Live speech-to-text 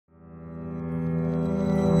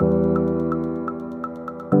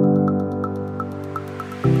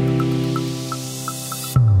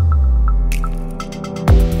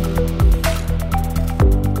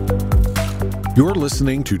You're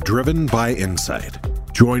listening to Driven by Insight.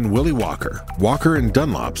 Join Willie Walker, Walker &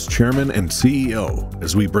 Dunlop's chairman and CEO,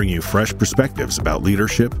 as we bring you fresh perspectives about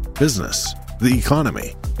leadership, business, the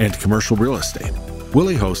economy, and commercial real estate.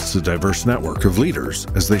 Willie hosts a diverse network of leaders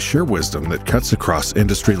as they share wisdom that cuts across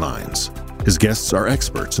industry lines. His guests are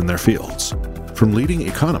experts in their fields, from leading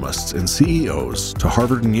economists and CEOs to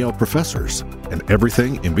Harvard and Yale professors, and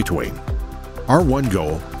everything in between. Our one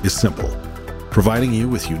goal is simple: providing you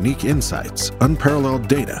with unique insights, unparalleled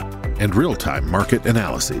data, and real-time market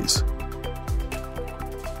analyses.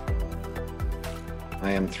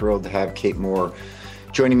 I am thrilled to have Kate Moore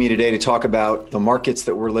joining me today to talk about the markets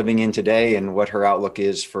that we're living in today and what her outlook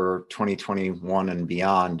is for 2021 and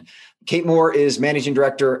beyond. Kate Moore is Managing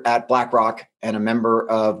Director at BlackRock and a member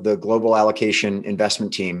of the Global Allocation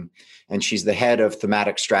Investment Team, and she's the head of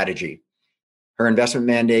Thematic Strategy. Her investment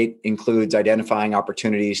mandate includes identifying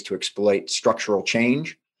opportunities to exploit structural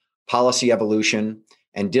change, policy evolution,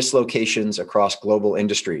 and dislocations across global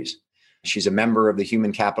industries. She's a member of the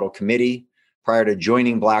Human Capital Committee. Prior to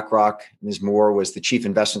joining BlackRock, Ms. Moore was the chief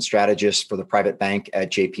investment strategist for the private bank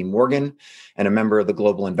at JP Morgan and a member of the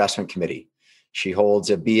Global Investment Committee. She holds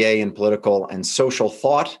a BA in political and social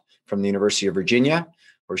thought from the University of Virginia,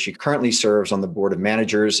 where she currently serves on the board of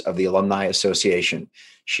managers of the Alumni Association.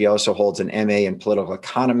 She also holds an MA in political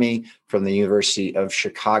economy from the University of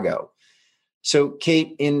Chicago. So,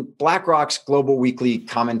 Kate, in BlackRock's Global Weekly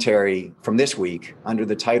Commentary from this week, under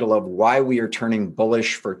the title of Why We Are Turning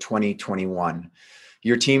Bullish for 2021,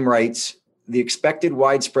 your team writes, the expected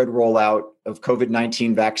widespread rollout of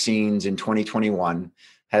COVID-19 vaccines in 2021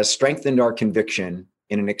 has strengthened our conviction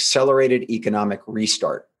in an accelerated economic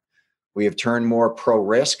restart. We have turned more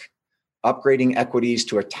pro-risk, upgrading equities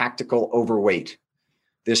to a tactical overweight.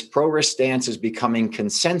 This pro-risk stance is becoming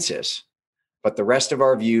consensus, but the rest of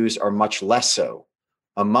our views are much less so.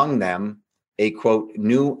 Among them, a quote,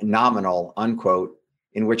 new nominal, unquote,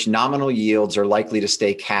 in which nominal yields are likely to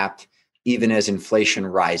stay capped even as inflation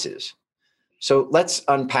rises. So let's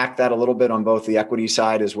unpack that a little bit on both the equity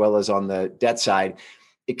side as well as on the debt side.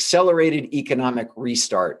 Accelerated economic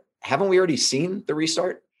restart. Haven't we already seen the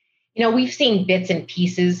restart? You know, we've seen bits and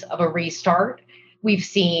pieces of a restart. We've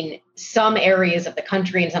seen some areas of the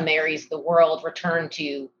country and some areas of the world return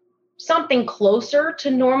to something closer to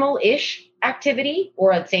normal-ish activity,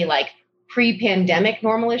 or I'd say like pre-pandemic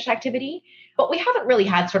normal-ish activity. But we haven't really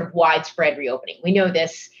had sort of widespread reopening. We know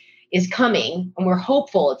this is coming, and we're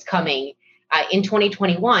hopeful it's coming in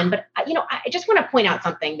 2021. But, I just want to point out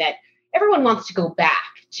something that everyone wants to go back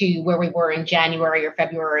to where we were in January or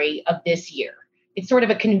February of this year. It's sort of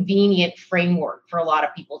a convenient framework for a lot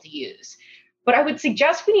of people to use. But I would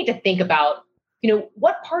suggest we need to think about,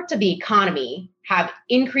 what parts of the economy have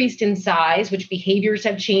increased in size, which behaviors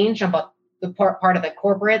have changed about the part of the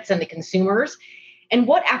corporates and the consumers, and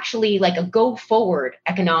what actually like a go forward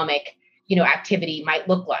economic, activity might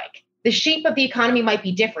look like. The shape of the economy might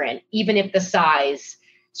be different, even if the size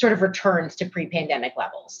sort of returns to pre-pandemic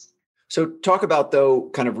levels. So talk about, though,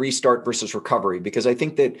 kind of restart versus recovery, because I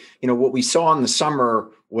think that, what we saw in the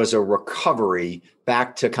summer was a recovery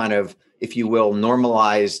back to kind of, if you will,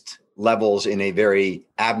 normalized levels in a very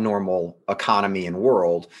abnormal economy and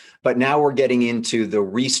world. But now we're getting into the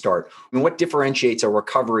restart. I mean, what differentiates a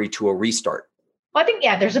recovery to a restart? Well, I think,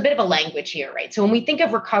 there's a bit of a language here, right? So when we think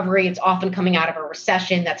of recovery, it's often coming out of a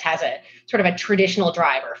recession that has a sort of a traditional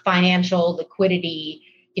driver, financial liquidity,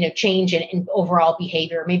 change in overall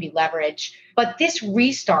behavior, maybe leverage. But this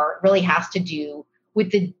restart really has to do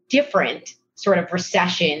with the different sort of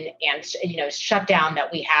recession and, shutdown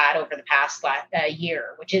that we had over the past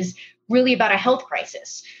year, which is really about a health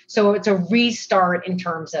crisis. So it's a restart in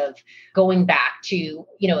terms of going back to,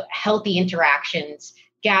 healthy interactions,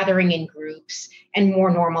 gathering in groups, and more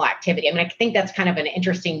normal activity. I mean, I think that's kind of an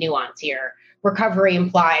interesting nuance here. Recovery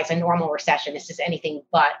implies a normal recession. This is anything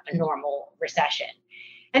but a normal recession.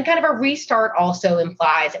 And kind of a restart also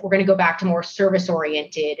implies that we're going to go back to more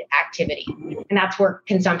service-oriented activity. And that's where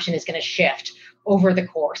consumption is going to shift over the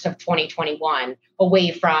course of 2021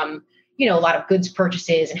 away from, a lot of goods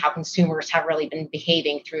purchases and how consumers have really been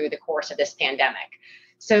behaving through the course of this pandemic.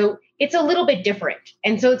 So it's a little bit different.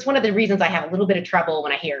 And so it's one of the reasons I have a little bit of trouble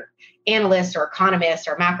when I hear analysts or economists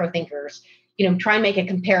or macro thinkers, try and make a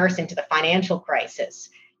comparison to the financial crisis.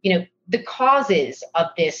 The causes of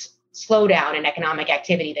this slowdown in economic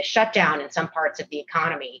activity, the shutdown in some parts of the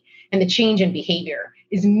economy, and the change in behavior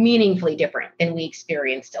is meaningfully different than we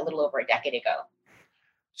experienced a little over a decade ago.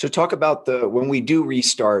 So talk about when we do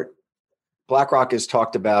restart, BlackRock has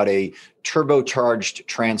talked about a turbocharged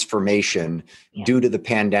transformation due to the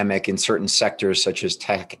pandemic in certain sectors such as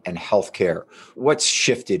tech and healthcare. What's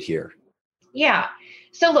shifted here? Yeah.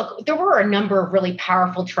 So look, there were a number of really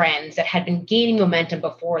powerful trends that had been gaining momentum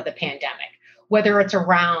before the pandemic, whether it's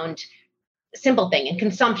around simple thing in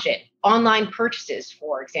consumption, online purchases,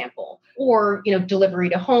 for example, or delivery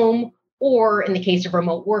to home, or in the case of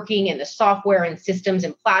remote working and the software and systems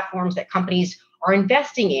and platforms that companies are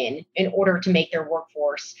investing in order to make their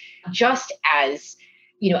workforce just as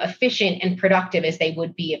efficient and productive as they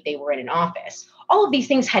would be if they were in an office. All of these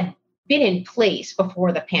things had been in place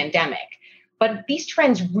before the pandemic. But these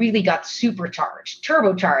trends really got supercharged,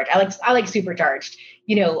 turbocharged. I like supercharged,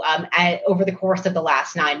 over the course of the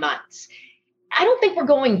last 9 months. I don't think we're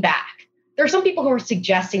going back. There are some people who are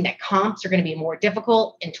suggesting that comps are going to be more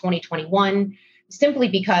difficult in 2021 simply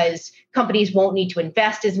because companies won't need to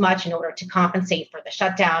invest as much in order to compensate for the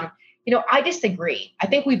shutdown. I disagree. I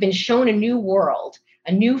think we've been shown a new world,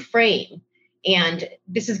 a new frame, and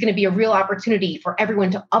this is going to be a real opportunity for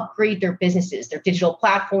everyone to upgrade their businesses, their digital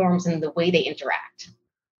platforms, and the way they interact.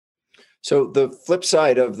 So the flip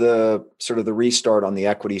side of the sort of the restart on the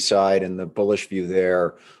equity side and the bullish view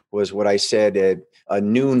there was what I said, a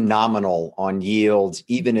new nominal on yields,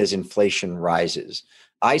 even as inflation rises.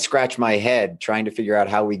 I scratch my head trying to figure out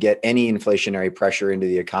how we get any inflationary pressure into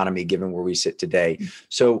the economy, given where we sit today.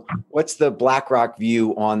 So what's the BlackRock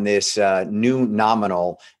view on this new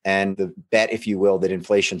nominal and the bet, if you will, that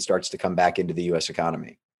inflation starts to come back into the U.S.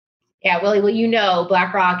 economy? Yeah, Willie,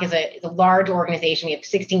 BlackRock is a large organization. We have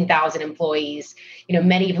 16,000 employees,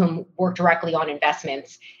 many of whom work directly on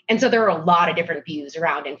investments. And so there are a lot of different views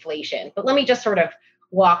around inflation. But let me just sort of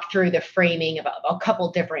walk through the framing of a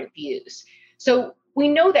couple different views. So we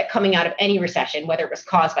know that coming out of any recession, whether it was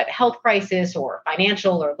caused by the health crisis or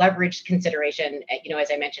financial or leverage consideration, as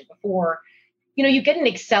I mentioned before, you get an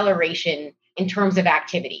acceleration in terms of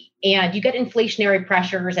activity, and you get inflationary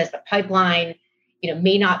pressures as the pipeline,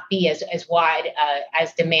 may not be as wide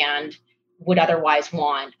as demand would otherwise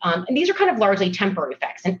want. And these are kind of largely temporary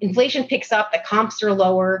effects. And inflation picks up, the comps are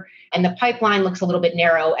lower, and the pipeline looks a little bit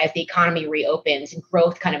narrow as the economy reopens and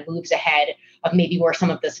growth kind of moves ahead of maybe where some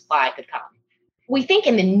of the supply could come. We think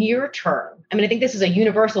in the near term, I think this is a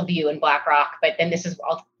universal view in BlackRock, but then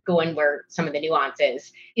I'll go in where some of the nuance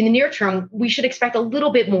is. In the near term, we should expect a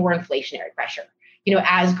little bit more inflationary pressure,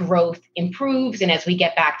 as growth improves and as we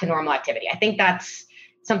get back to normal activity. I think that's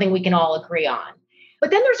something we can all agree on.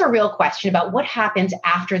 But then there's a real question about what happens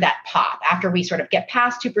after that pop, after we sort of get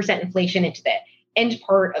past 2% inflation into the end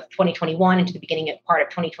part of 2021, into the beginning part of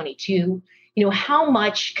 2022. How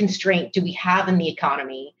much constraint do we have in the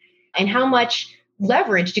economy, and how much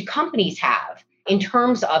leverage do companies have in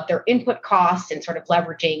terms of their input costs and sort of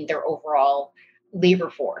leveraging their overall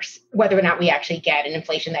labor force, whether or not we actually get an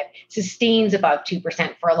inflation that sustains above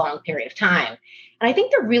 2% for a long period of time. And I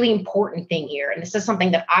think the really important thing here, and this is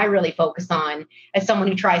something that I really focus on as someone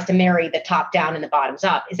who tries to marry the top down and the bottoms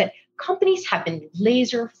up, is that companies have been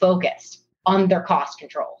laser focused on their cost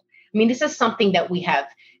control. This is something that we have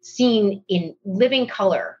seen in living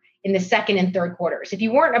color in the second and third quarters. If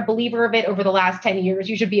you weren't a believer of it over the last 10 years,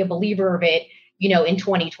 you should be a believer of it, in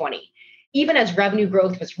 2020. Even as revenue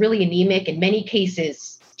growth was really anemic, in many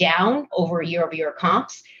cases down over year-over-year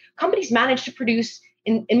comps, companies managed to produce,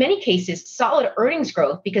 in many cases, solid earnings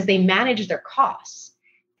growth because they managed their costs.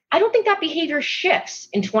 I don't think that behavior shifts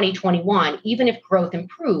in 2021, even if growth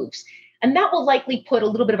improves. And that will likely put a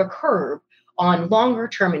little bit of a curb on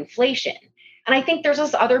longer-term inflation. And I think there's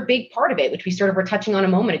this other big part of it, which we sort of were touching on a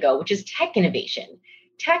moment ago, which is tech innovation.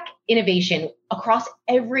 Tech innovation across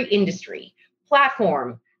every industry,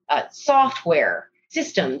 platform, software,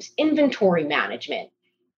 systems, inventory management,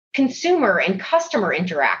 consumer and customer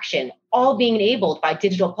interaction, all being enabled by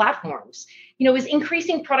digital platforms, is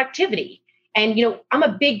increasing productivity. And, I'm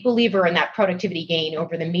a big believer in that productivity gain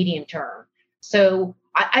over the medium term. So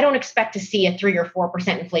I don't expect to see a 3 or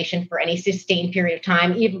 4% inflation for any sustained period of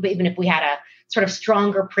time, even if we had a sort of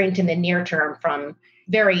stronger print in the near term from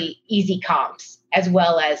very easy comps, as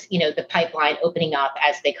well as, the pipeline opening up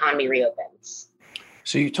as the economy reopens.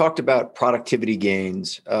 So you talked about productivity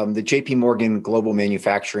gains. The JP Morgan Global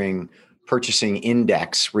Manufacturing Purchasing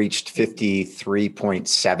Index reached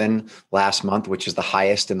 53.7 last month, which is the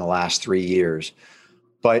highest in the last 3 years.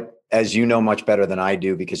 But as you know much better than I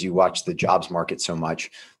do, because you watch the jobs market so much,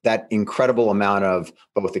 that incredible amount of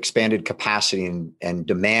both expanded capacity and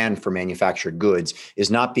demand for manufactured goods is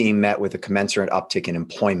not being met with a commensurate uptick in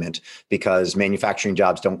employment, because manufacturing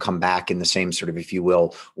jobs don't come back in the same sort of, if you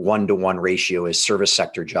will, 1-to-1 ratio as service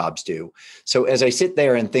sector jobs do. So as I sit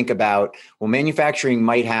there and think about, well, manufacturing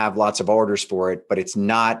might have lots of orders for it, but it's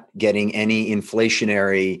not getting any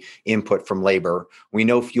inflationary input from labor. We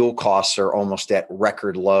know fuel costs are almost at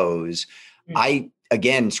record lows. I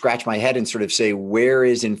again, scratch my head and sort of say, where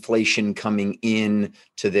is inflation coming in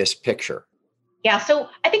to this picture? Yeah, so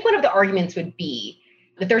I think one of the arguments would be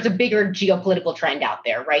that there's a bigger geopolitical trend out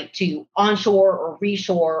there, right? To onshore or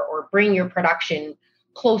reshore or bring your production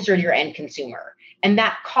closer to your end consumer. And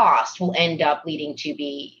that cost will end up leading to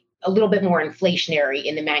be a little bit more inflationary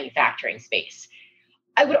in the manufacturing space.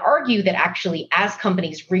 I would argue that actually, as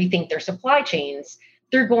companies rethink their supply chains,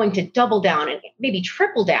 they're going to double down and maybe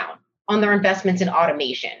triple down on their investments in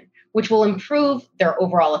automation, which will improve their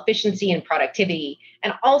overall efficiency and productivity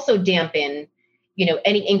and also dampen,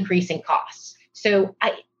 any increase in costs. So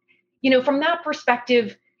from that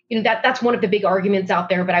perspective, that's one of the big arguments out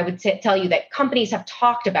there. But I would tell you that companies have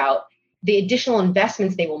talked about the additional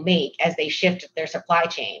investments they will make as they shift their supply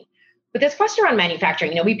chain. But this question around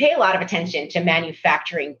manufacturing, we pay a lot of attention to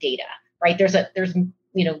manufacturing data, right? There's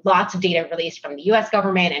lots of data released from the US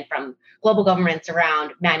government and from global governments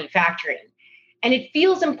around manufacturing. And it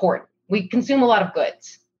feels important. We consume a lot of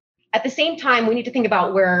goods. At the same time, we need to think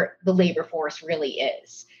about where the labor force really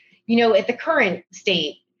is. At the current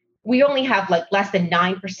state, we only have less than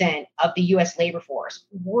 9% of the US labor force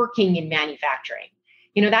working in manufacturing.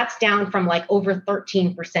 That's down from over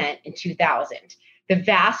 13% in 2000. The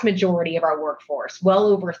vast majority of our workforce, well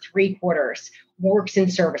over 3/4, works in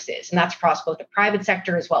services. And that's across both the private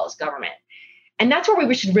sector as well as government. And that's where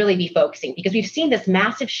we should really be focusing, because we've seen this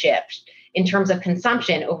massive shift in terms of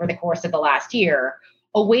consumption over the course of the last year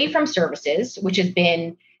away from services, which has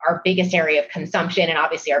been our biggest area of consumption and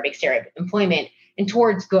obviously our biggest area of employment, and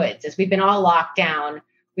towards goods. As we've been all locked down,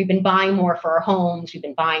 we've been buying more for our homes, we've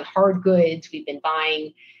been buying hard goods, we've been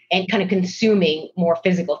buying and kind of consuming more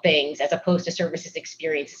physical things as opposed to services,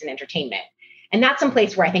 experiences, and entertainment. And that's some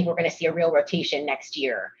place where I think we're going to see a real rotation next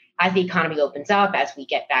year. As the economy opens up, as we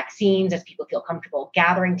get vaccines, as people feel comfortable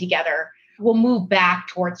gathering together, we'll move back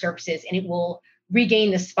towards services and it will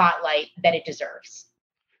regain the spotlight that it deserves.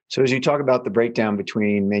 So as you talk about the breakdown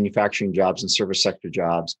between manufacturing jobs and service sector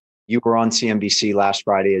jobs, you were on CNBC last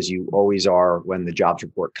Friday, as you always are when the jobs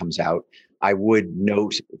report comes out. I would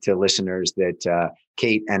note to listeners that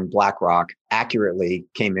Kate and BlackRock accurately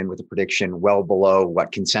came in with a prediction well below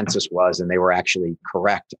what consensus was, and they were actually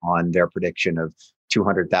correct on their prediction of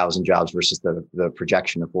 200,000 jobs versus the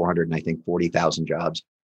projection of 40,000 jobs.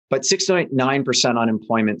 But 6.9%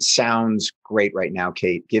 unemployment sounds great right now,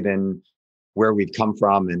 Kate, given where we've come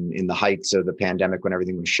from and in the heights of the pandemic when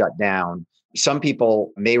everything was shut down. Some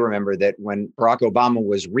people may remember that when Barack Obama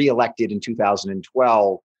was reelected in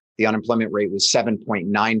 2012, the unemployment rate was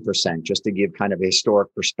 7.9%, just to give kind of a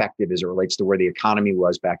historic perspective as it relates to where the economy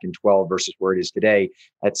was back in 12 versus where it is today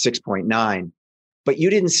at 6.9. But you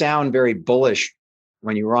didn't sound very bullish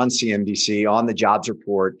when you were on CNBC on the jobs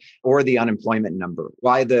report or the unemployment number.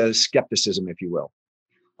 Why the skepticism, if you will?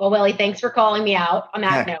 Well, Willie, thanks for calling me out on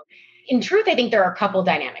that note. In truth, I think there are a couple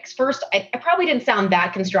dynamics. First, I probably didn't sound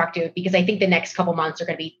that constructive because I think the next couple months are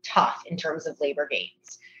going to be tough in terms of labor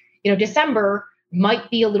gains. December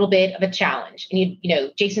might be a little bit of a challenge. And,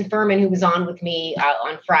 Jason Furman, who was on with me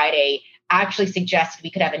on Friday, actually suggested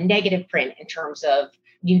we could have a negative print in terms of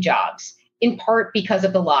new jobs, in part because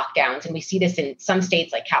of the lockdowns. And we see this in some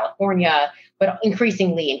states like California, but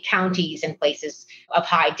increasingly in counties and places of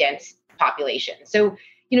high dense population. So,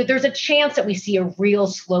 there's a chance that we see a real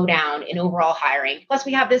slowdown in overall hiring. Plus,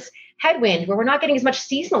 we have this headwind where we're not getting as much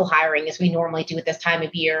seasonal hiring as we normally do at this time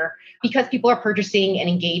of year because people are purchasing and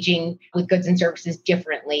engaging with goods and services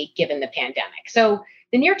differently given the pandemic. So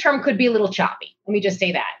the near term could be a little choppy. Let me just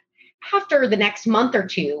say that. After the next month or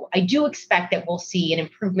two, I do expect that we'll see an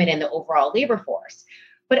improvement in the overall labor force.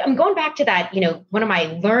 But I'm going back to that, one of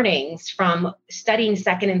my learnings from studying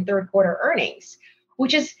second and third quarter earnings,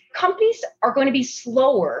 which is companies are going to be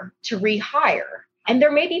slower to rehire. And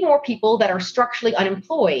there may be more people that are structurally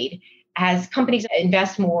unemployed as companies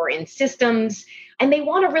invest more in systems and they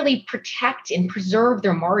want to really protect and preserve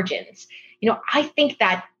their margins. I think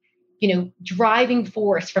that, driving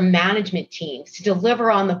force from management teams to deliver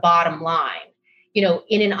on the bottom line,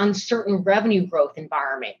 in an uncertain revenue growth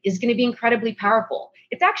environment is going to be incredibly powerful.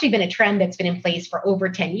 It's actually been a trend that's been in place for over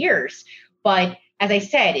 10 years, but as I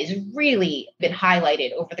said, is really been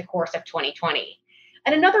highlighted over the course of 2020.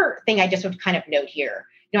 And another thing I just would kind of note here,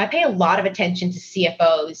 I pay a lot of attention to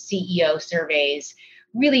CFOs, CEO surveys,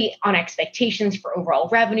 really on expectations for overall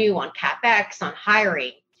revenue, on CapEx, on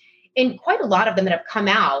hiring. And quite a lot of them that have come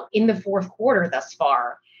out in the fourth quarter thus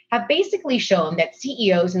far have basically shown that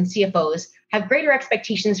CEOs and CFOs have greater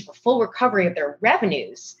expectations for full recovery of their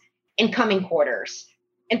revenues in coming quarters,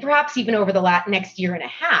 and perhaps even over the next year and a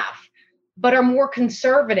half, but are more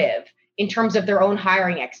conservative in terms of their own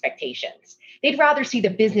hiring expectations. They'd rather see the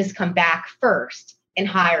business come back first and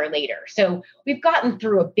hire later. So we've gotten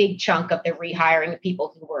through a big chunk of the rehiring of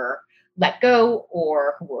people who were let go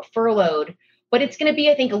or who were furloughed, but it's going to be,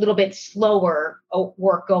 I think, a little bit slower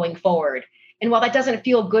work going forward. And while that doesn't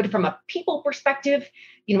feel good from a people perspective,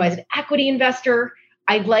 as an equity investor,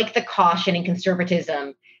 I like the caution and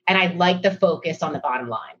conservatism, and I like the focus on the bottom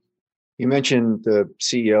line. You mentioned the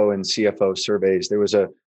CEO and CFO surveys. There was a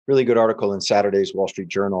really good article in Saturday's Wall Street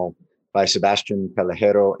Journal by Sebastian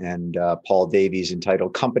Pelejero and Paul Davies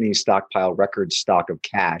entitled "Companies Stockpile Record Stock of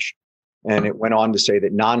Cash." And it went on to say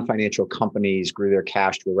that non-financial companies grew their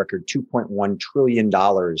cash to a record $2.1 trillion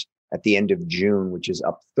at the end of June, which is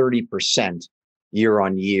up 30% year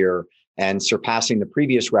on year, and surpassing the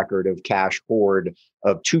previous record of cash hoard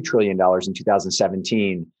of $2 trillion in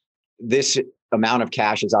 2017. This amount of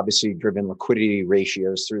cash has obviously driven liquidity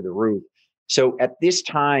ratios through the roof. So at this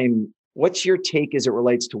time, what's your take as it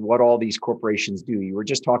relates to what all these corporations do? You were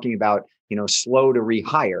just talking about, slow to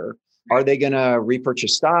rehire. Are they going to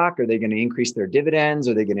repurchase stock? Are they going to increase their dividends?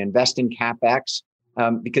 Are they going to invest in CapEx?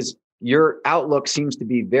 Because your outlook seems to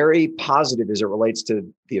be very positive as it relates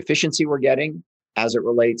to the efficiency we're getting, as it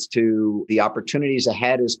relates to the opportunities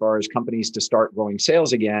ahead as far as companies to start growing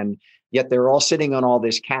sales again, yet they're all sitting on all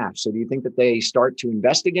this cash. So do you think that they start to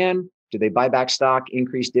invest again? Do they buy back stock,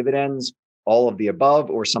 increase dividends, all of the above,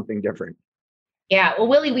 or something different? Yeah, well,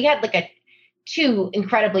 Willie, we had two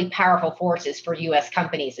incredibly powerful forces for U.S.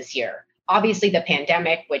 companies this year. Obviously, the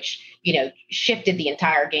pandemic, which, shifted the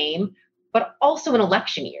entire game, but also an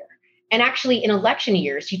election year. And actually, in election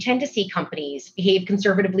years, you tend to see companies behave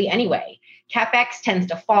conservatively anyway. CapEx tends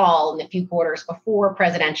to fall in the few quarters before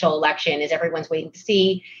presidential election as everyone's waiting to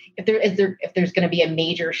see if there's going to be a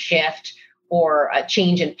major shift or a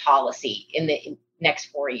change in policy in the next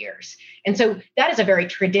 4 years. And so that is a very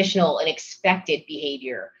traditional and expected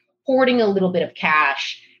behavior, hoarding a little bit of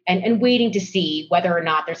cash and waiting to see whether or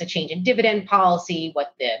not there's a change in dividend policy,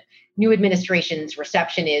 what the new administration's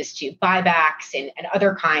reception is to buybacks and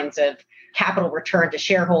other kinds of capital return to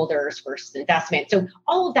shareholders versus investment. So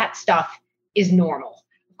all of that stuff is normal.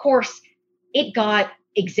 Of course, it got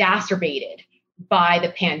exacerbated by the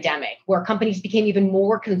pandemic, where companies became even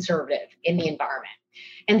more conservative in the environment.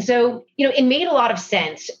 And so, it made a lot of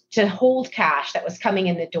sense to hold cash that was coming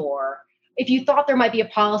in the door if you thought there might be a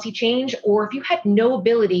policy change, or if you had no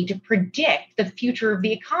ability to predict the future of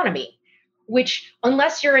the economy, which,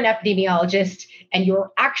 unless you're an epidemiologist and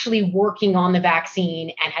you're actually working on the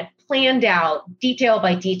vaccine and had planned out detail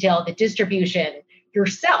by detail the distribution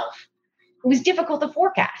yourself, it was difficult to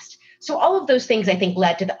forecast. So all of those things, I think,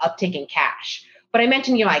 led to the uptick in cash. But I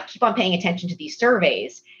mentioned, I keep on paying attention to these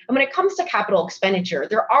surveys. And when it comes to capital expenditure,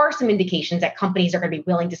 there are some indications that companies are going to be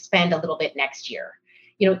willing to spend a little bit next year.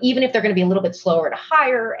 Even if they're going to be a little bit slower to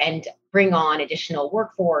hire and bring on additional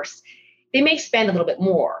workforce, they may spend a little bit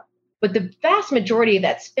more. But the vast majority of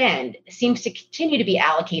that spend seems to continue to be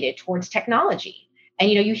allocated towards technology.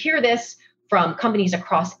 And, you hear this from companies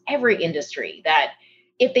across every industry that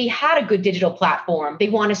if they had a good digital platform, they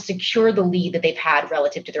want to secure the lead that they've had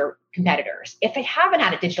relative to their competitors. If they haven't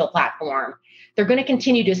had a digital platform, they're going to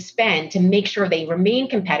continue to spend to make sure they remain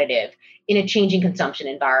competitive in a changing consumption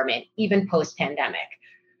environment, even post-pandemic.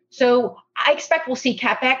 So I expect we'll see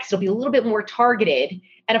CapEx. It'll be a little bit more targeted.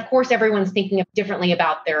 And of course, everyone's thinking differently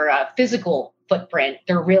about their physical footprint,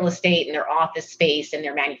 their real estate and their office space and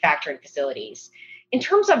their manufacturing facilities. In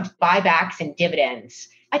terms of buybacks and dividends,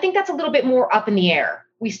 I think that's a little bit more up in the air.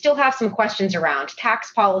 We still have some questions around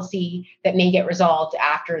tax policy that may get resolved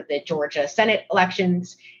after the Georgia Senate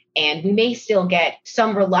elections. And we may still get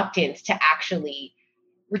some reluctance to actually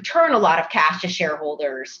return a lot of cash to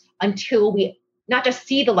shareholders until we not just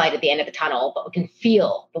see the light at the end of the tunnel, but we can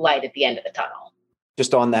feel the light at the end of the tunnel.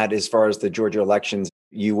 Just on that, as far as the Georgia elections,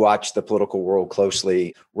 you watch the political world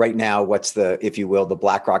closely. Right now, what's the, if you will, the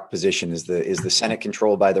BlackRock position? Is the Senate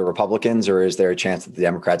controlled by the Republicans, or is there a chance that the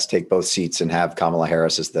Democrats take both seats and have Kamala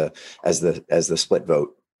Harris as the split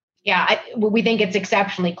vote? Yeah, we think it's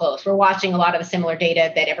exceptionally close. We're watching a lot of the similar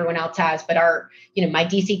data that everyone else has, but my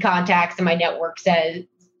DC contacts and my network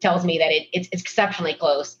tells me that it's exceptionally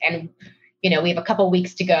close. And we have a couple of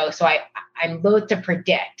weeks to go, so I'm loath to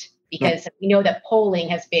predict because we know that polling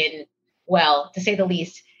has been, well, to say the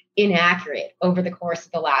least, inaccurate over the course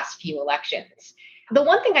of the last few elections. The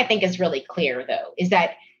one thing I think is really clear, though, is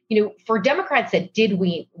that for Democrats that did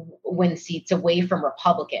win seats away from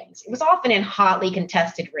Republicans, it was often in hotly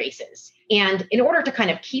contested races. And in order to kind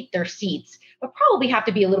of keep their seats, they'll probably have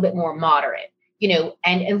to be a little bit more moderate,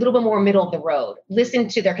 and a little bit more middle of the road, listen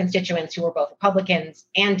to their constituents who are both Republicans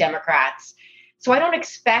and Democrats. So I don't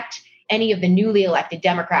expect any of the newly elected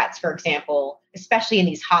Democrats, for example, especially in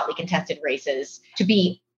these hotly contested races, to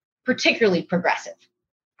be particularly progressive.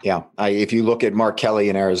 Yeah. If you look at Mark Kelly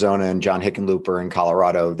in Arizona and John Hickenlooper in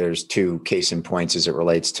Colorado, there's two case in points as it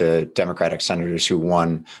relates to Democratic senators who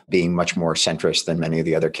won being much more centrist than many of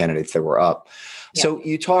the other candidates that were up. Yeah. So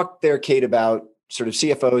you talked there, Kate, about sort of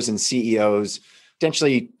CFOs and CEOs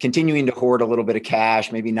potentially continuing to hoard a little bit of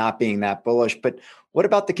cash, maybe not being that bullish. But what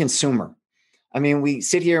about the consumer? I mean, we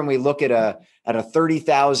sit here and we look at a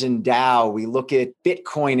 30,000 Dow, we look at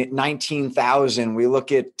Bitcoin at 19,000, we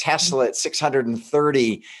look at Tesla at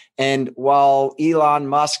 630. And while Elon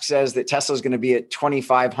Musk says that Tesla is going to be at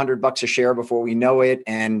 $2,500 a share before we know it,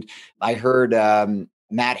 and I heard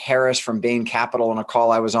Matt Harris from Bain Capital on a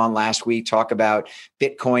call I was on last week talk about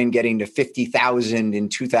Bitcoin getting to 50,000 in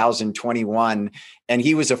 2021. And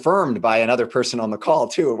he was affirmed by another person on the call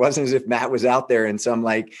too. It wasn't as if Matt was out there in some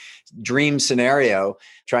like dream scenario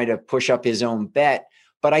trying to push up his own bet.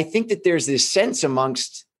 But I think that there's this sense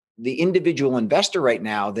amongst the individual investor right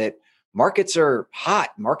now that markets are hot,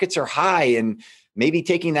 markets are high, and maybe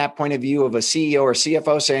taking that point of view of a CEO or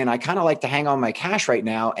CFO saying, I kind of like to hang on my cash right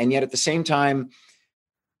now. And yet at the same time,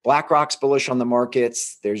 BlackRock's bullish on the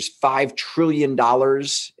markets. There's $5 trillion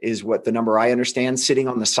is what the number I understand, sitting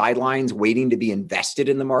on the sidelines, waiting to be invested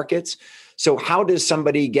in the markets. So how does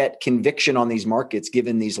somebody get conviction on these markets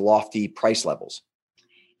given these lofty price levels?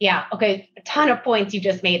 Yeah. Okay. A ton of points you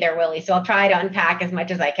just made there, Willie. So I'll try to unpack as much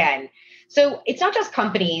as I can. So it's not just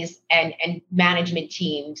companies and management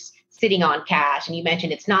teams sitting on cash. And you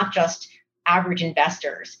mentioned it's not just average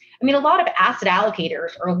investors. I mean, a lot of asset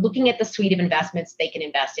allocators are looking at the suite of investments they can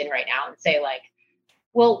invest in right now and say like,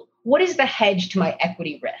 well, what is the hedge to my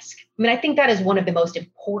equity risk? I mean, I think that is one of the most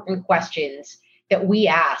important questions that we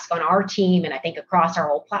ask on our team. And I think across our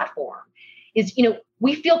whole platform is,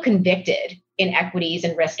 we feel convicted in equities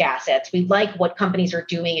and risk assets. We like what companies are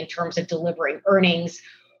doing in terms of delivering earnings.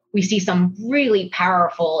 We see some really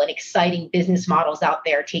powerful and exciting business models out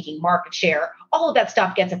there taking market share. All of that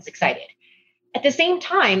stuff gets us excited. At the same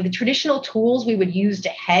time, the traditional tools we would use to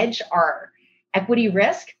hedge our equity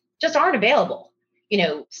risk just aren't available.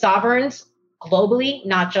 Sovereigns globally,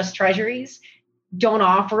 not just treasuries, don't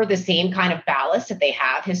offer the same kind of ballast that they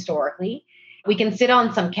have historically. We can sit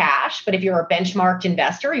on some cash, but if you're a benchmarked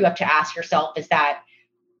investor, you have to ask yourself, is that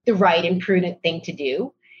the right and prudent thing to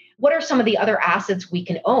do? What are some of the other assets we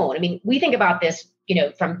can own? I mean, we think about this,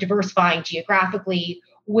 from diversifying geographically.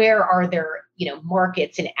 Where are there,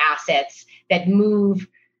 markets and assets that move,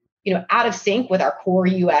 out of sync with our core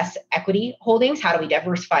U.S. equity holdings? How do we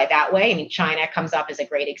diversify that way? I mean, China comes up as a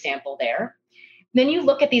great example there. Then you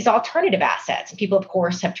look at these alternative assets, and people, of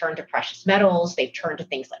course, have turned to precious metals. They've turned to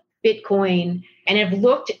things like Bitcoin and have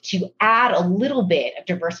looked to add a little bit of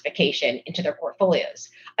diversification into their portfolios.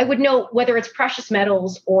 I would note whether it's precious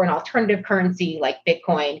metals or an alternative currency like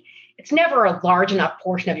Bitcoin, it's never a large enough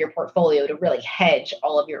portion of your portfolio to really hedge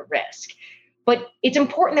all of your risk. But it's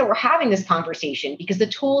important that we're having this conversation because the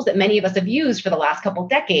tools that many of us have used for the last couple of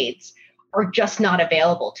decades are just not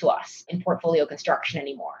available to us in portfolio construction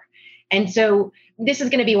anymore. And so this is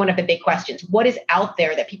going to be one of the big questions. What is out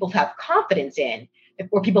there that people have confidence in,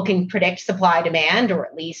 where people can predict supply demand, or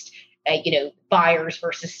at least buyers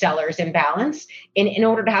versus sellers imbalance in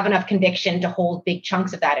order to have enough conviction to hold big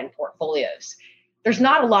chunks of that in portfolios? There's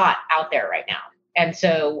not a lot out there right now. And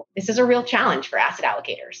so this is a real challenge for asset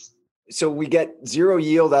allocators. So we get zero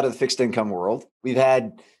yield out of the fixed income world. We've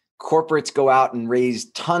had corporates go out and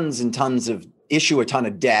raise tons and tons issue a ton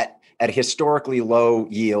of debt at historically low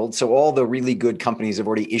yield. So all the really good companies have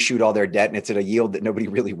already issued all their debt and it's at a yield that nobody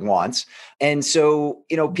really wants. And so,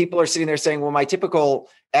 people are sitting there saying, well, my typical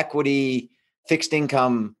equity fixed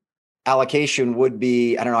income allocation would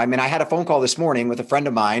be, I don't know. I mean, I had a phone call this morning with a friend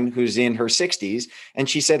of mine who's in her 60s. And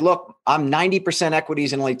she said, look, I'm 90%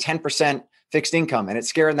 equities and only 10% fixed income. And it's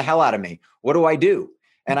scaring the hell out of me. What do I do?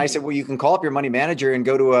 And I said, well, you can call up your money manager and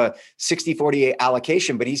go to a 60-40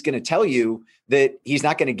 allocation, but he's going to tell you that he's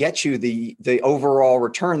not going to get you the overall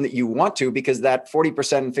return that you want to, because that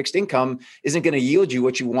 40% in fixed income isn't going to yield you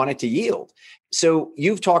what you want it to yield. So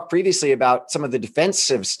you've talked previously about some of the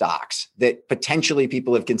defensive stocks that potentially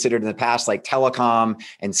people have considered in the past, like telecom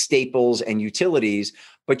and staples and utilities,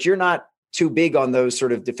 but you're not too big on those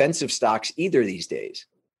sort of defensive stocks either these days.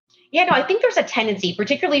 Yeah, no, I think there's a tendency,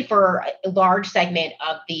 particularly for a large segment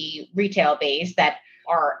of the retail base that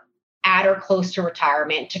are at or close to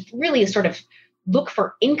retirement, to really sort of look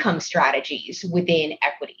for income strategies within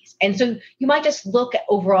equities. And so you might just look at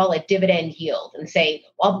overall at dividend yield and say,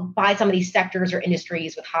 well, I'll buy some of these sectors or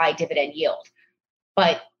industries with high dividend yield.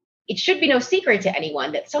 But it should be no secret to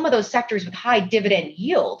anyone that some of those sectors with high dividend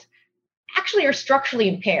yield actually are structurally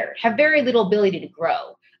impaired, have very little ability to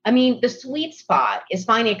grow. I mean, the sweet spot is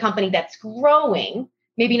finding a company that's growing,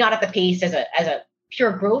 maybe not at the pace as a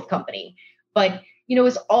pure growth company, but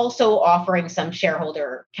is also offering some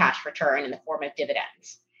shareholder cash return in the form of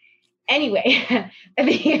dividends. Anyway,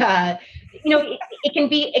 it can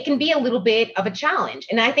be a little bit of a challenge.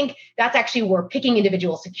 And I think that's actually where picking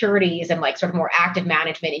individual securities and like sort of more active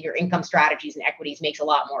management in your income strategies and equities makes a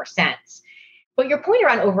lot more sense. But your point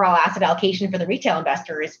around overall asset allocation for the retail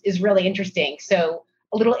investor is really interesting. So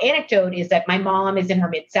a little anecdote is that my mom is in her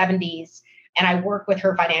mid 70s and I work with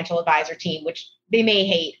her financial advisor team, which they may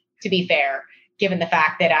hate, to be fair, given the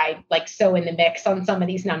fact that I like so in the mix on some of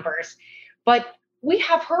these numbers. But we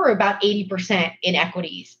have her about 80% in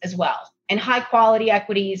equities as well, and high quality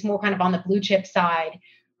equities, more kind of on the blue chip side.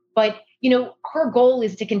 But, her goal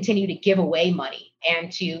is to continue to give away money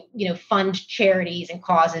and to, fund charities and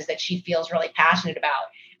causes that she feels really passionate about.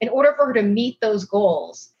 In order for her to meet those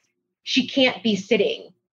goals, she can't be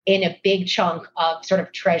sitting in a big chunk of sort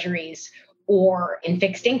of treasuries or in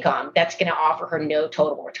fixed income that's going to offer her no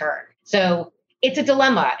total return. So it's a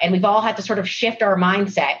dilemma, and we've all had to sort of shift our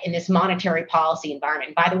mindset in this monetary policy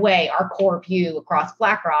environment. By the way, our core view across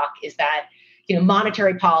BlackRock is that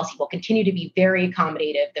monetary policy will continue to be very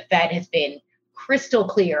accommodative. The Fed has been crystal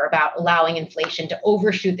clear about allowing inflation to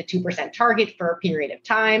overshoot the 2% target for a period of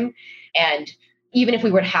time. And even if we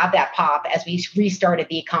were to have that pop as we restarted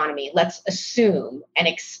the economy, let's assume and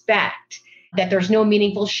expect that there's no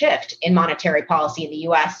meaningful shift in monetary policy in the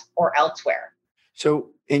US or elsewhere.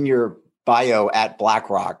 So in your bio at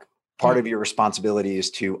BlackRock, part of your responsibility is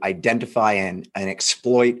to identify and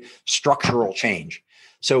exploit structural change.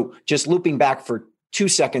 So just looping back for 2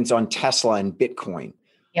 seconds on Tesla and Bitcoin.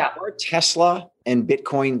 Yeah. Are Tesla and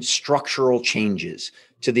Bitcoin structural changes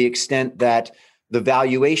to the extent that the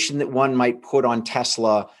valuation that one might put on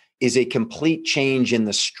Tesla is a complete change in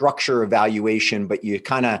the structure of valuation, but you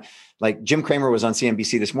kind of like Jim Cramer was on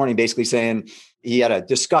CNBC this morning, basically saying he had a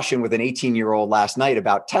discussion with an 18-year-old last night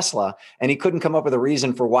about Tesla, and he couldn't come up with a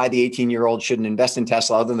reason for why the 18-year-old shouldn't invest in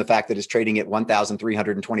Tesla other than the fact that it's trading at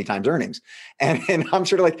 1,320 times earnings. And I'm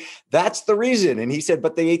sort of like, that's the reason. And he said,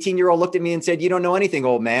 but the 18-year-old looked at me and said, you don't know anything,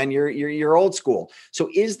 old man. You're old school. So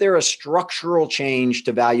is there a structural change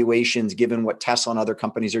to valuations given what Tesla and other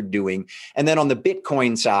companies are doing? And then on the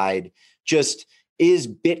Bitcoin side, just is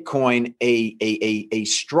Bitcoin a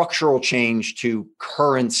structural change to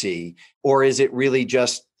currency, or is it really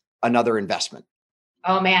just another investment?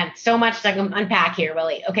 Oh man, so much to unpack here,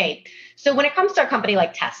 Willie. Okay, so when it comes to a company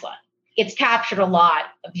like Tesla, it's captured a lot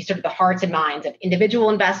of sort of the hearts and minds of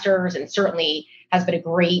individual investors, and certainly has been a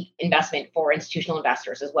great investment for institutional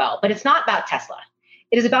investors as well. But it's not about Tesla.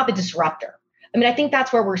 It is about the disruptor. I mean, I think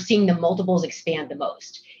that's where we're seeing the multiples expand the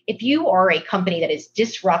most. If you are a company that is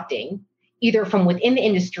disrupting either from within the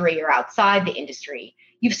industry or outside the industry,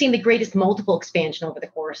 you've seen the greatest multiple expansion over the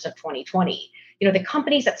course of 2020. The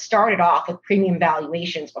companies that started off with premium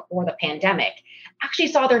valuations before the pandemic actually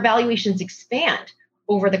saw their valuations expand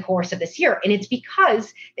over the course of this year. And it's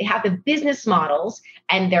because they have the business models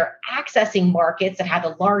and they're accessing markets that have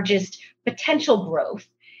the largest potential growth,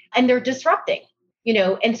 and they're disrupting,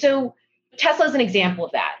 and so Tesla is an example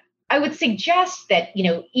of that. I would suggest that,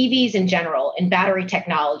 EVs in general and battery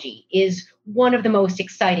technology is one of the most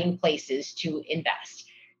exciting places to invest.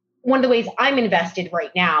 One of the ways I'm invested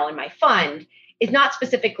right now in my fund is not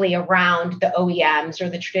specifically around the OEMs or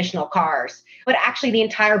the traditional cars, but actually the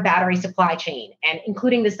entire battery supply chain, and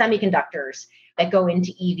including the semiconductors that go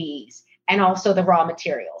into EVs and also the raw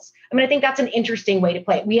materials. I mean, I think that's an interesting way to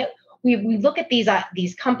play it. We look at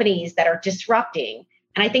these companies that are disrupting,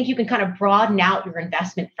 and I think you can kind of broaden out your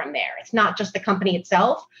investment from there. It's not just the company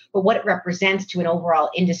itself, but what it represents to an overall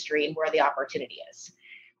industry and where the opportunity is.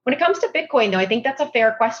 When it comes to Bitcoin, though, I think that's a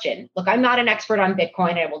fair question. Look, I'm not an expert on Bitcoin,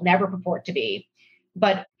 and I will never purport to be,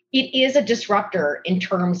 but it is a disruptor in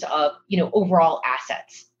terms of, overall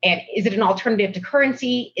assets. And is it an alternative to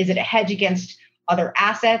currency? Is it a hedge against other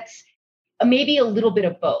assets? Maybe a little bit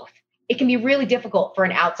of both. It can be really difficult for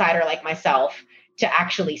an outsider like myself to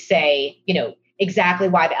actually say, exactly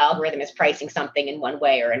why the algorithm is pricing something in one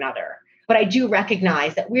way or another. But I do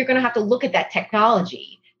recognize that we're going to have to look at that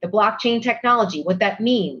technology, the blockchain technology, what that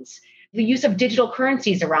means, the use of digital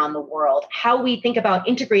currencies around the world, how we think about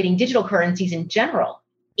integrating digital currencies in general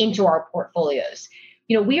into our portfolios.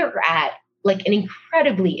 We are at like an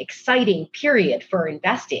incredibly exciting period for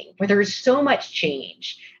investing where there's so much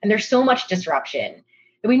change and there's so much disruption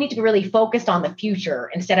that we need to be really focused on the future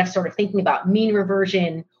instead of sort of thinking about mean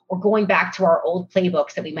reversion or going back to our old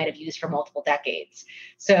playbooks that we might have used for multiple decades.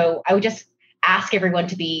 So I would just ask everyone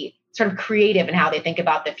to be sort of creative in how they think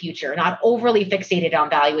about the future, not overly fixated on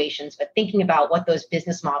valuations, but thinking about what those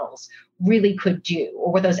business models really could do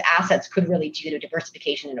or what those assets could really do to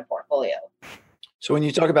diversification in a portfolio. So when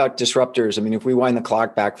you talk about disruptors, I mean, if we wind the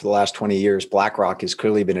clock back for the last 20 years, BlackRock has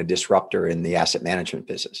clearly been a disruptor in the asset management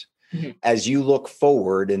business. Mm-hmm. As you look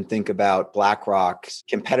forward and think about BlackRock's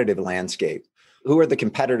competitive landscape, who are the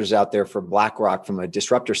competitors out there for BlackRock from a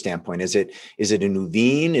disruptor standpoint? Is it a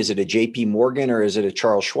Nuveen? Is it a JP Morgan, or is it a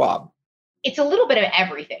Charles Schwab? It's a little bit of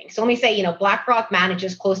everything. So let me say, BlackRock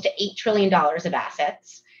manages close to $8 trillion of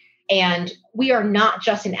assets. And we are not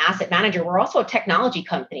just an asset manager. We're also a technology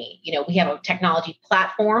company. We have a technology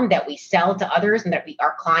platform that we sell to others and that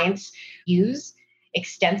our clients use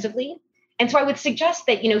extensively. And so I would suggest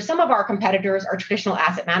that, some of our competitors are traditional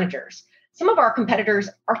asset managers. Some of our competitors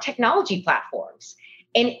are technology platforms.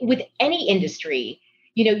 And with any industry,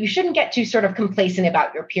 you shouldn't get too sort of complacent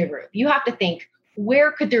about your peer group. You have to think,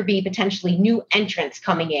 where could there be potentially new entrants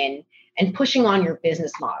coming in and pushing on your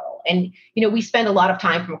business model? And, we spend a lot of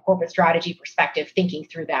time from a corporate strategy perspective thinking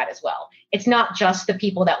through that as well. It's not just the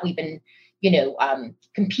people that we've been,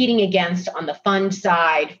 competing against on the fund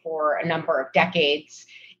side for a number of decades.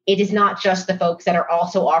 It is not just the folks that are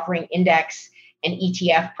also offering index and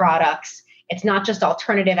ETF products. It's not just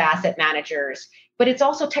alternative asset managers, but it's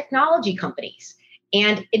also technology companies.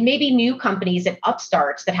 And it may be new companies and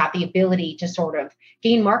upstarts that have the ability to sort of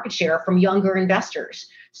gain market share from younger investors.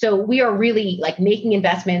 So we are really making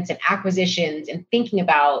investments and acquisitions and thinking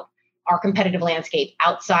about our competitive landscape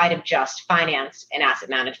outside of just finance and asset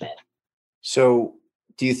management. So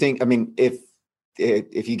do you think,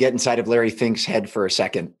 if you get inside of Larry Fink's head for a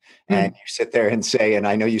second and you sit there and say, and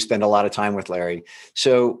I know you spend a lot of time with Larry.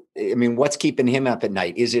 So, what's keeping him up at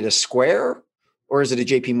night? Is it a Square or is it a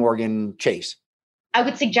JP Morgan Chase? I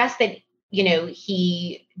would suggest that,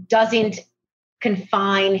 he doesn't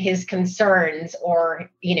confine his concerns or,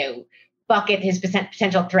 bucket his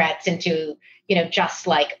potential threats into, just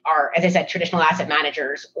like our, as I said, traditional asset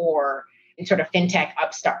managers or sort of fintech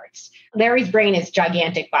upstarts. Larry's brain is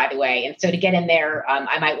gigantic, by the way. And so to get in there,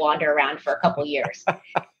 I might wander around for a couple of years.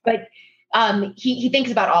 But he thinks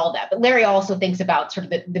about all of that. But Larry also thinks about sort of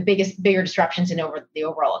the bigger disruptions in the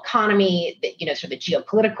overall economy, sort of the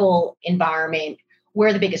geopolitical environment, where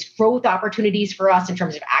are the biggest growth opportunities for us in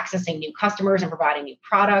terms of accessing new customers and providing new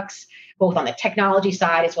products, both on the technology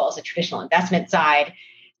side as well as the traditional investment side.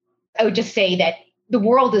 I would just say that the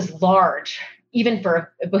world is large, even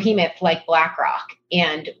for a behemoth like BlackRock,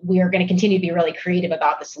 and we are going to continue to be really creative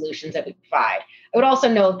about the solutions that we provide. I would also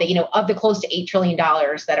note that, of the close to $8 trillion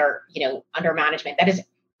that are, under management,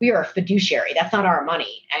 we are a fiduciary. That's not our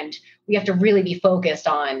money. And we have to really be focused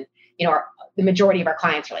on, the majority of our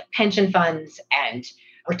clients are like pension funds and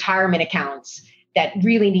retirement accounts that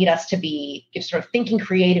really need us to be sort of thinking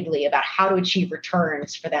creatively about how to achieve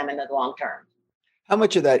returns for them in the long term. How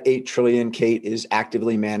much of that 8 trillion, Kate, is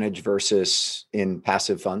actively managed versus in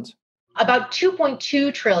passive funds? About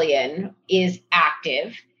 2.2 trillion is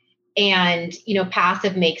active, and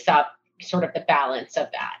passive makes up sort of the balance of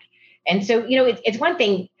that. And so it's one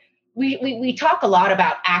thing we talk a lot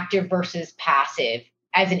about active versus passive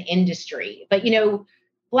as an industry, but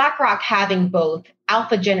BlackRock having both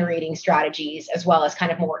alpha generating strategies as well as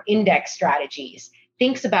kind of more index strategies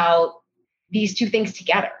thinks about these two things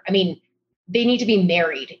together. They need to be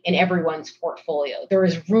married in everyone's portfolio. There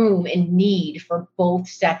is room and need for both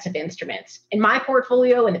sets of instruments in my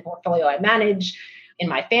portfolio, in the portfolio I manage, in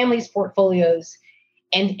my family's portfolios.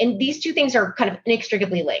 And these two things are kind of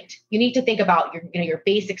inextricably linked. You need to think about your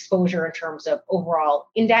base exposure in terms of overall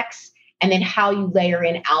index, and then how you layer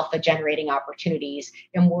in alpha generating opportunities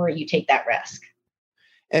and where you take that risk.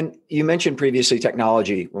 And you mentioned previously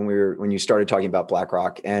technology when you started talking about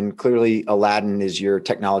BlackRock, and clearly Aladdin is your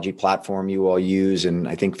technology platform you all use. And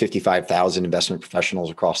I think 55,000 investment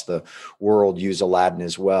professionals across the world use Aladdin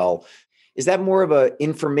as well. Is that more of an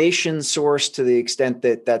information source to the extent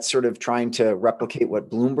that that's sort of trying to replicate what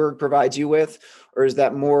Bloomberg provides you with? Or is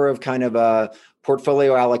that more of kind of a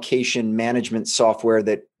portfolio allocation management software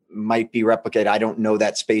that might be replicated? I don't know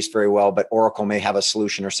that space very well, but Oracle may have a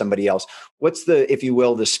solution or somebody else. What's the, if you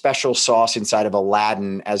will, the special sauce inside of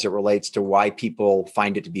Aladdin as it relates to why people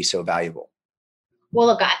find it to be so valuable? Well,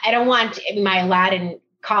 look, I don't want my Aladdin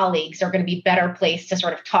colleagues are going to be better placed to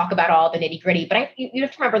sort of talk about all the nitty gritty, but you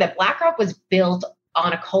have to remember that BlackRock was built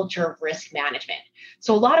on a culture of risk management.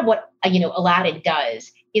 So a lot of what, Aladdin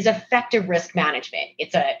does is effective risk management.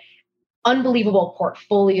 It's unbelievable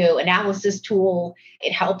portfolio analysis tool.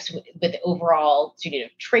 It helps with overall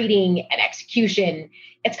trading and execution.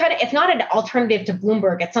 It's not an alternative to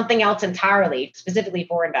Bloomberg. It's something else entirely, specifically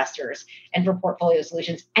for investors and for portfolio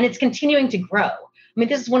solutions. And it's continuing to grow. I mean,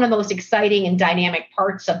 this is one of the most exciting and dynamic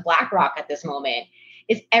parts of BlackRock at this moment,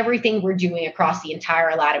 is everything we're doing across the entire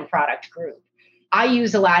Aladdin product group. I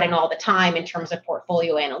use Aladdin all the time in terms of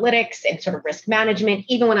portfolio analytics and sort of risk management,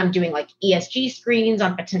 even when I'm doing like ESG screens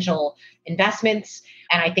on potential investments.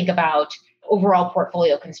 And I think about overall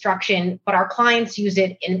portfolio construction, but our clients use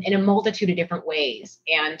it in a multitude of different ways.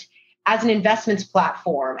 And as an investments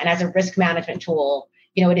platform and as a risk management tool,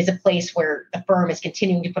 it is a place where the firm is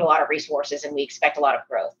continuing to put a lot of resources and we expect a lot of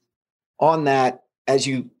growth. On that, as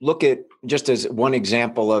you look at, just as one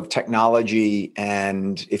example of technology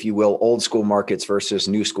and, if you will, old school markets versus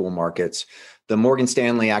new school markets, the Morgan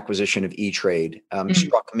Stanley acquisition of E*TRADE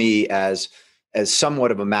struck me as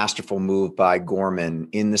somewhat of a masterful move by Gorman,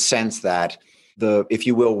 in the sense that the, if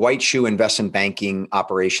you will, white shoe investment banking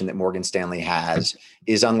operation that Morgan Stanley has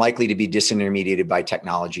is unlikely to be disintermediated by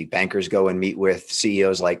technology. Bankers go and meet with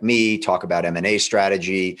CEOs like me, talk about M&A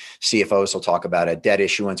strategy. CFOs will talk about a debt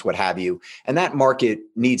issuance, what have you. And that market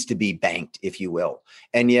needs to be banked, if you will.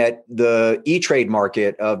 And yet the E*TRADE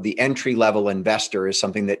market of the entry-level investor is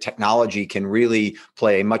something that technology can really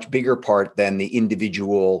play a much bigger part than the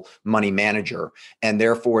individual money manager. And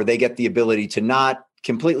therefore, they get the ability to not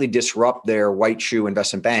completely disrupt their white shoe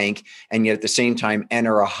investment bank, and yet at the same time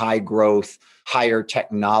enter a high growth, higher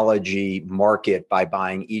technology market by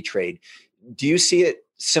buying E*TRADE. Do you see it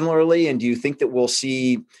similarly? And do you think that we'll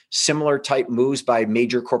see similar type moves by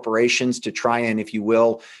major corporations to try and, if you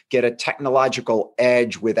will, get a technological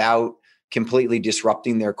edge without completely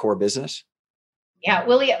disrupting their core business? Yeah,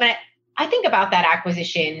 Willie, I think about that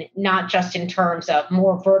acquisition, not just in terms of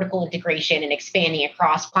more vertical integration and expanding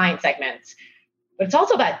across client segments, but it's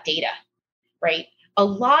also about data, right? A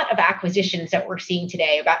lot of acquisitions that we're seeing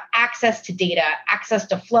today about access to data, access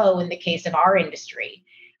to flow in the case of our industry,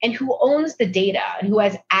 and who owns the data and who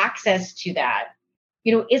has access to that,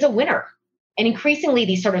 is a winner. And increasingly,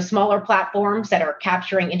 these sort of smaller platforms that are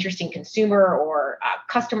capturing interesting consumer or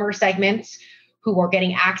customer segments who are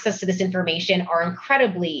getting access to this information are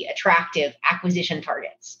incredibly attractive acquisition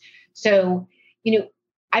targets. So,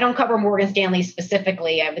 I don't cover Morgan Stanley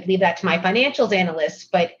specifically. I would leave that to my financials analysts.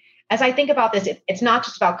 But as I think about this, it's not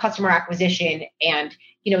just about customer acquisition and,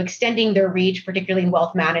 extending their reach, particularly in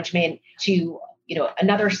wealth management, to,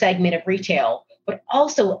 another segment of retail, but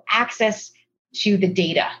also access to the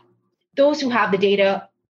data. Those who have the data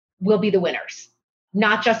will be the winners,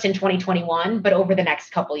 not just in 2021, but over the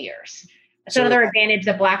next couple of years. That's another advantage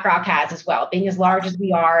that BlackRock has as well, being as large as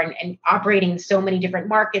we are and operating in so many different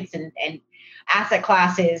markets and asset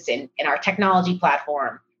classes and our technology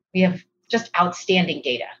platform. We have just outstanding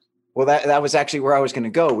data. Well, that was actually where I was going to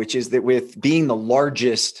go, which is that with being the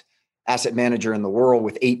largest asset manager in the world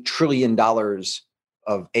with $8 trillion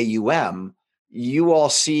of AUM, you all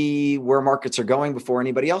see where markets are going before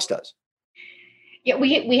anybody else does. Yeah,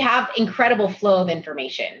 we have incredible flow of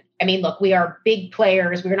information. I mean, look, we are big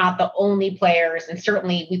players. We're not the only players. And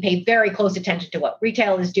certainly we pay very close attention to what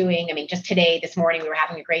retail is doing. I mean, just this morning, we were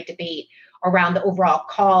having a great debate around the overall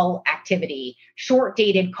call activity, short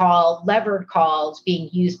dated call, levered calls being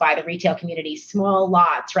used by the retail community, small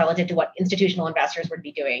lots relative to what institutional investors would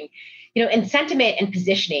be doing. And sentiment and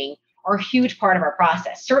positioning are a huge part of our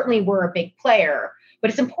process. Certainly we're a big player, but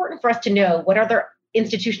it's important for us to know what are the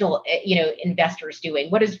institutional, investors doing?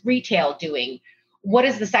 What is retail doing? What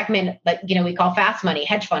is the segment that, we call fast money,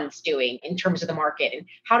 hedge funds doing in terms of the market? And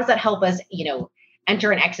how does that help us,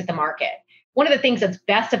 enter and exit the market? One of the things that's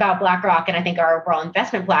best about BlackRock and I think our overall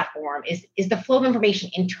investment platform is the flow of information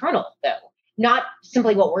internal, though. Not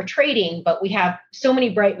simply what we're trading, but we have so many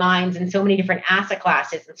bright minds and so many different asset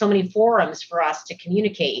classes and so many forums for us to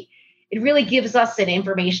communicate. It really gives us an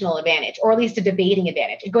informational advantage, or at least a debating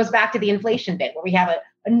advantage. It goes back to the inflation bit, where we have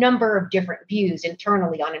a number of different views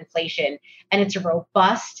internally on inflation, and it's a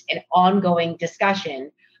robust and ongoing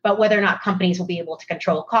discussion about whether or not companies will be able to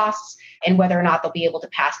control costs and whether or not they'll be able to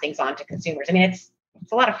pass things on to consumers. I mean, it's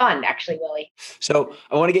a lot of fun, actually, Willie. So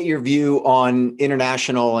I want to get your view on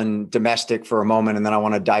international and domestic for a moment, and then I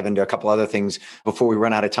want to dive into a couple other things before we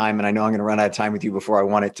run out of time. And I know I'm going to run out of time with you before I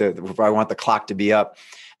want the clock to be up.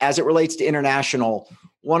 As it relates to international,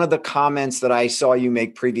 one of the comments that I saw you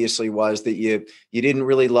make previously was that you didn't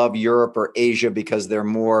really love Europe or Asia because there are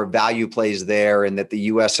more value plays there, and that the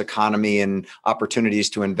US economy and opportunities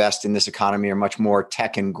to invest in this economy are much more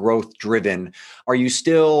tech and growth driven. Are you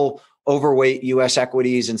still overweight US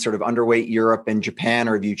equities and sort of underweight Europe and Japan,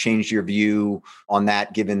 or have you changed your view on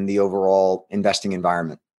that given the overall investing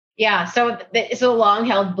environment? Yeah, so it's a long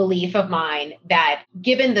held belief of mine that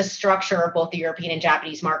given the structure of both the European and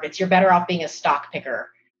Japanese markets, you're better off being a stock picker.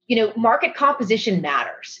 Market composition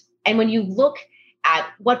matters. And when you look at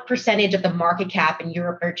what percentage of the market cap in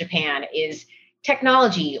Europe or Japan is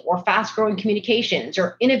technology or fast growing communications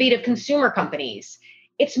or innovative consumer companies,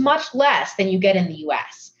 it's much less than you get in the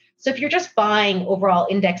US. So if you're just buying overall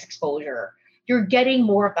index exposure, you're getting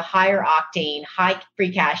more of the higher octane, high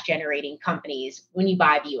free cash generating companies when you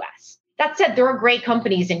buy the US. That said, there are great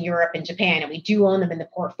companies in Europe and Japan, and we do own them in the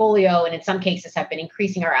portfolio, and in some cases have been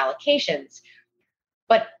increasing our allocations.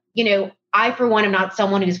 But, I, for one, am not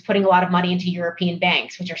someone who's putting a lot of money into European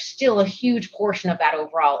banks, which are still a huge portion of that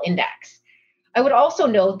overall index. I would also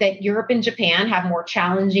note that Europe and Japan have more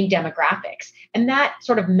challenging demographics, and that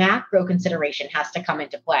sort of macro consideration has to come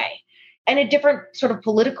into play, and a different sort of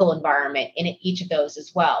political environment in each of those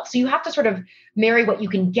as well. So you have to sort of marry what you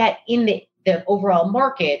can get in the overall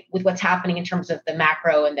market with what's happening in terms of the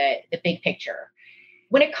macro and the big picture.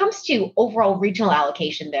 When it comes to overall regional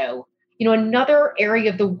allocation, though, another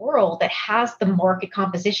area of the world that has the market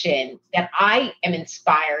composition that I am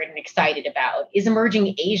inspired and excited about is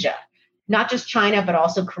emerging Asia. Not just China, but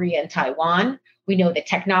also Korea and Taiwan. We know that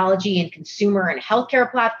technology and consumer and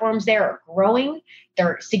healthcare platforms there are growing.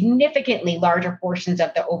 They're significantly larger portions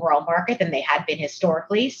of the overall market than they had been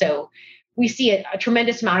historically. So we see a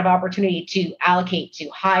tremendous amount of opportunity to allocate to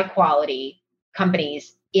high quality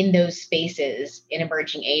companies in those spaces in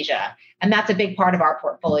emerging Asia. And that's a big part of our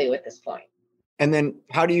portfolio at this point. And then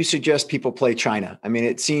how do you suggest people play China? I mean,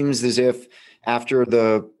 it seems as if after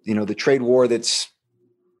the trade war that's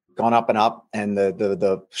gone up and up, and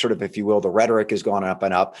the sort of, if you will, the rhetoric has gone up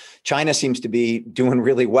and up, China seems to be doing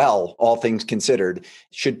really well, all things considered.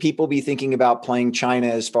 Should people be thinking about playing China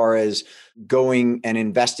as far as going and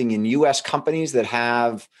investing in US companies that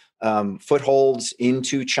have footholds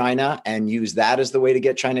into China and use that as the way to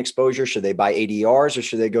get China exposure? Should they buy ADRs, or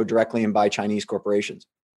should they go directly and buy Chinese corporations?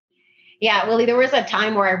 Yeah, Willie, there was a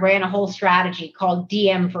time where I ran a whole strategy called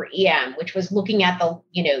DM for EM, which was looking at the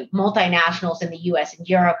multinationals in the US and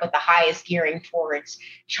Europe with the highest gearing towards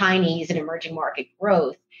Chinese and emerging market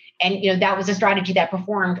growth. And that was a strategy that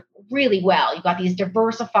performed really well. You got these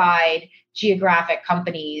diversified geographic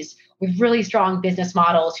companies with really strong business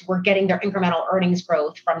models who were getting their incremental earnings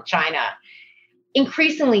growth from China.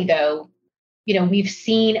 Increasingly, though, we've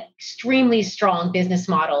seen extremely strong business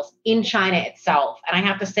models in China itself. And I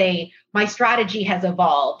have to say, my strategy has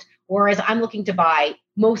evolved, whereas I'm looking to buy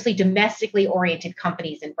mostly domestically oriented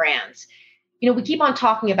companies and brands. We keep on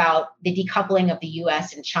talking about the decoupling of the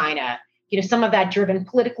US and China, some of that driven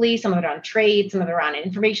politically, some of it on trade, some of it around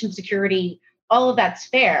information security. All of that's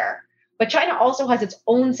fair. But China also has its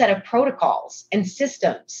own set of protocols and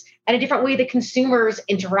systems and a different way that consumers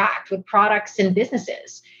interact with products and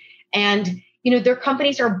businesses. And their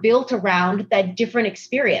companies are built around that different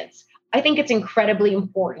experience. I think it's incredibly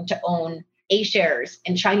important to own A shares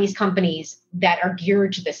in Chinese companies that are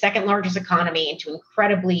geared to the second largest economy and to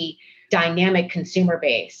incredibly dynamic consumer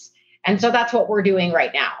base. And so that's what we're doing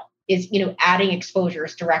right now is, adding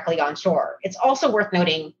exposures directly onshore. It's also worth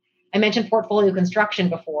noting, I mentioned portfolio construction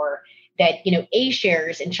before, that, A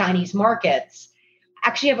shares in Chinese markets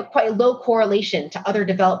actually have a quite low correlation to other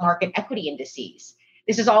developed market equity indices.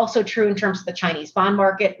 This is also true in terms of the Chinese bond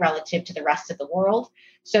market relative to the rest of the world.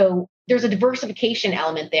 So there's a diversification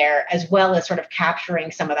element there, as well as sort of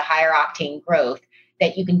capturing some of the higher octane growth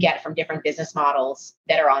that you can get from different business models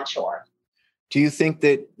that are onshore. Do you think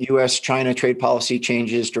that U.S.-China trade policy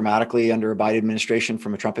changes dramatically under a Biden administration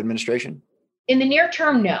from a Trump administration? In the near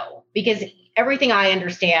term, no, because everything I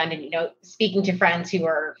understand, and speaking to friends who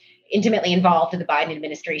are intimately involved in the Biden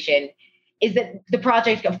administration, is that the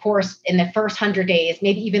project, of course, in the first 100 days,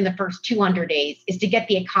 maybe even the first 200 days, is to get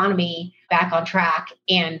the economy back on track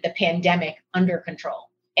and the pandemic under control.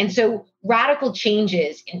 And so radical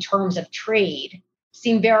changes in terms of trade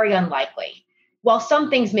seem very unlikely. While some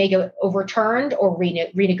things may get overturned or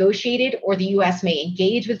renegotiated, or the U.S. may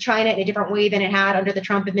engage with China in a different way than it had under the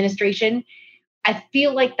Trump administration, I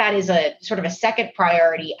feel like that is a sort of a second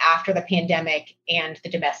priority after the pandemic and the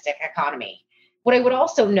domestic economy. What I would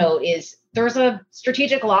also note is there's a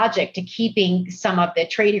strategic logic to keeping some of the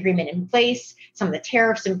trade agreement in place, some of the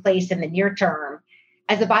tariffs in place in the near term,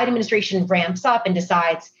 as the Biden administration ramps up and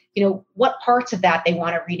decides, what parts of that they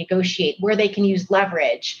want to renegotiate, where they can use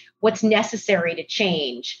leverage, what's necessary to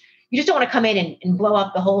change. You just don't want to come in and blow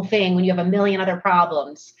up the whole thing when you have a million other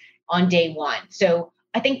problems on day one. So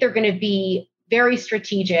I think they're going to be very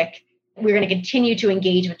strategic, We're going to continue to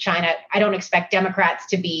engage with China. I don't expect Democrats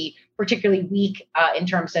to be particularly weak in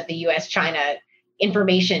terms of the US-China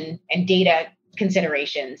information and data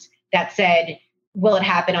considerations. That said, will it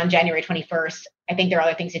happen on January 21st? I think there are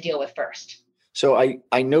other things to deal with first. So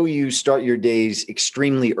I know you start your days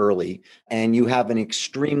extremely early and you have an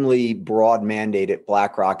extremely broad mandate at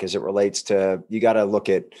BlackRock as it relates to, you got to look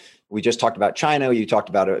at, we just talked about China, you talked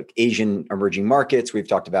about Asian emerging markets, we've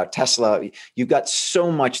talked about Tesla. You've got so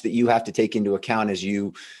much that you have to take into account as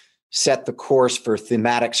you set the course for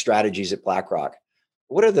thematic strategies at BlackRock.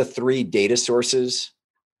 What are the three data sources,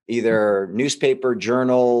 either newspaper,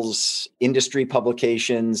 journals, industry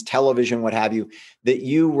publications, television, what have you, that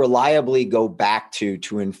you reliably go back to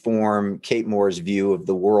inform Kate Moore's view of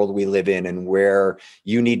the world we live in and where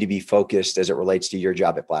you need to be focused as it relates to your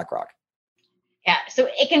job at BlackRock? Yeah, so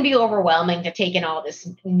it can be overwhelming to take in all this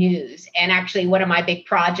news. And actually, one of my big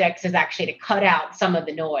projects is actually to cut out some of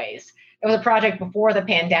the noise. It was a project before the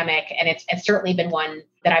pandemic, and it's certainly been one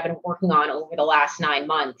that I've been working on over the last 9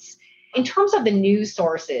 months. In terms of the news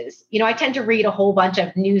sources, I tend to read a whole bunch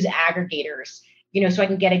of news aggregators, so I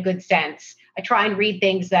can get a good sense. I try and read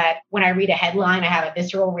things that when I read a headline, I have a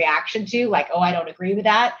visceral reaction to, like, oh, I don't agree with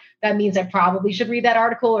that. That means I probably should read that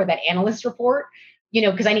article or that analyst report,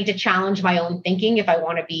 because I need to challenge my own thinking if I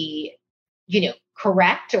want to be,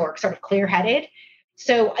 correct or sort of clear-headed.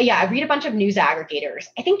 So yeah, I read a bunch of news aggregators.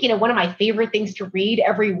 I think, one of my favorite things to read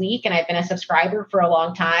every week, and I've been a subscriber for a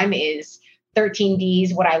long time, is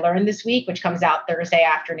 13D's What I Learned This Week, which comes out Thursday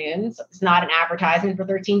afternoons. It's not an advertisement for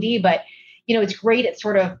 13D, but it's great at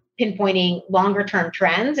sort of pinpointing longer term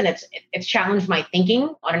trends, and it's challenged my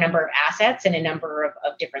thinking on a number of assets and a number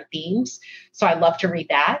of different themes. So I love to read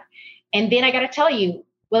that. And then I got to tell you,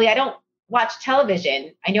 Willie, I don't watch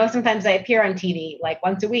television. I know sometimes I appear on TV like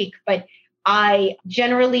once a week, but I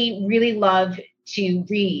generally really love to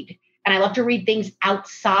read, and I love to read things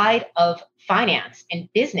outside of finance and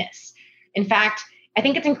business. In fact, I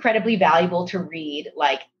think it's incredibly valuable to read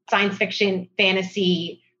like science fiction,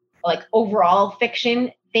 fantasy, like overall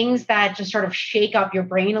fiction, things that just sort of shake up your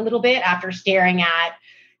brain a little bit after staring at,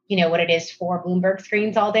 what it is for Bloomberg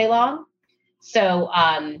screens all day long. So,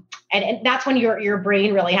 and that's when your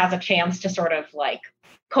brain really has a chance to sort of like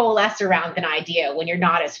coalesce around an idea when you're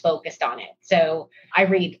not as focused on it. So I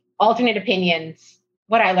read alternate opinions,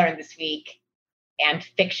 What I Learned This Week, and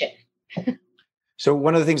fiction. So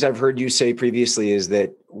one of the things I've heard you say previously is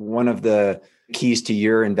that one of the keys to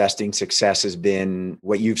your investing success has been,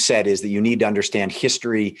 what you've said is that you need to understand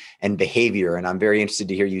history and behavior. And I'm very interested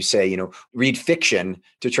to hear you say, read fiction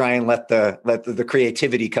to try and let the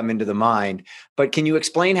creativity come into the mind. But can you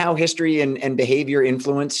explain how history and behavior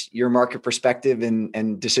influence your market perspective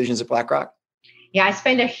and decisions at BlackRock? Yeah, I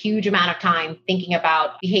spend a huge amount of time thinking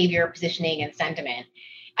about behavior, positioning, and sentiment.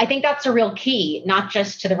 I think that's a real key, not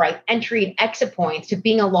just to the right entry and exit points, to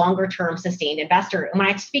being a longer term sustained investor. And when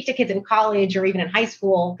I speak to kids in college or even in high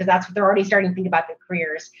school, because that's what they're already starting to think about their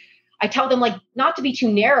careers, I tell them like not to be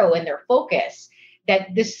too narrow in their focus,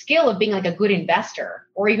 that the skill of being like a good investor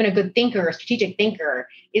or even a good thinker, a strategic thinker,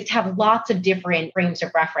 is to have lots of different frames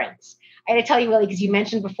of reference. I had to tell you, Willie, because you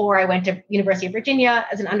mentioned before, I went to University of Virginia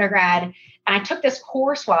as an undergrad, and I took this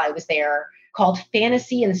course while I was there called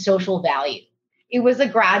Fantasy and Social Value. It was a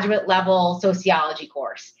graduate level sociology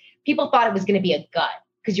course. People thought it was going to be a gut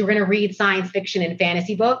because you were going to read science fiction and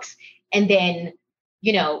fantasy books and then,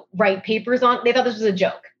 write papers on. They thought this was a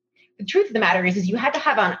joke. The truth of the matter is you had to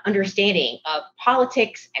have an understanding of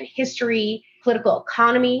politics and history, political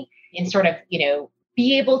economy, and sort of,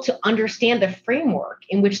 be able to understand the framework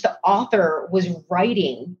in which the author was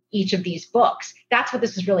writing each of these books. That's what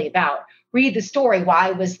this is really about. Read the story.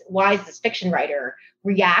 Why is this fiction writer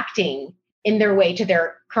reacting in their way to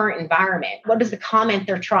their current environment? What is the comment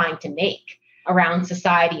they're trying to make around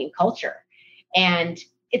society and culture? And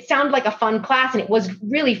it sounded like a fun class, and it was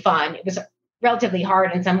really fun. It was relatively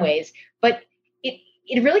hard in some ways, but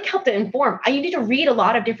it really helped to inform. You need to read a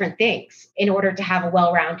lot of different things in order to have a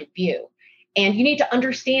well-rounded view. And you need to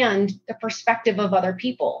understand the perspective of other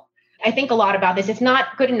people. I think a lot about this. It's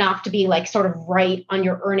not good enough to be like sort of right on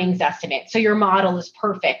your earnings estimate. So your model is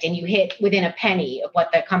perfect and you hit within a penny of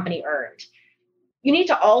what the company earned. You need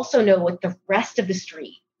to also know what the rest of the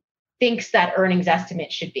street thinks that earnings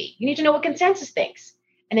estimate should be. You need to know what consensus thinks.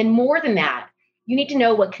 And then more than that, you need to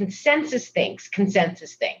know what consensus thinks. You've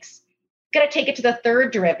got to take it to the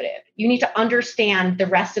third derivative. You need to understand the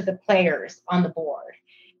rest of the players on the board.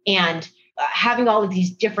 And having all of these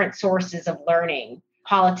different sources of learning,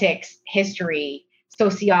 politics, history,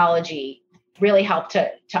 sociology, really help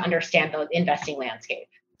to understand the investing landscape.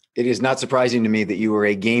 It is not surprising to me that you were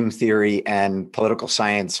a game theory and political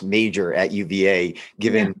science major at UVA,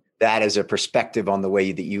 given that as a perspective on the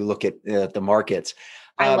way that you look at the markets.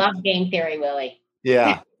 I love game theory, Willie.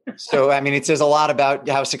 Yeah. So, I mean, it says a lot about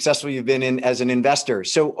how successful you've been as an investor.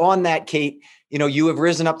 So on that, Kate, you have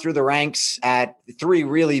risen up through the ranks at three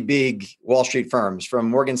really big Wall Street firms, from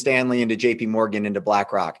Morgan Stanley into JP Morgan into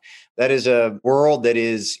BlackRock. That is a world that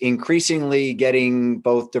is increasingly getting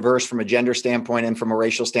both diverse from a gender standpoint and from a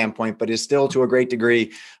racial standpoint, but is still to a great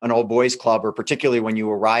degree an old boys club, or particularly when you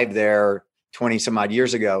arrived there 20 some odd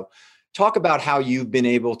years ago. Talk about how you've been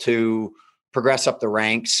able to progress up the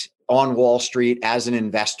ranks on Wall Street as an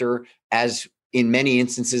investor, as in many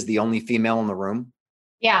instances, the only female in the room.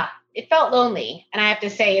 Yeah, it felt lonely. And I have to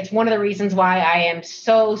say, it's one of the reasons why I am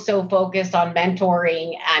so focused on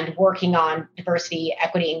mentoring and working on diversity,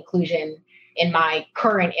 equity, inclusion in my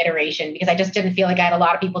current iteration, because I just didn't feel like I had a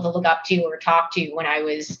lot of people to look up to or talk to when I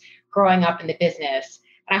was growing up in the business.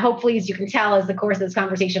 And hopefully, as you can tell, as the course of this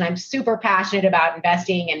conversation, I'm super passionate about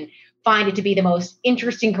investing and find it to be the most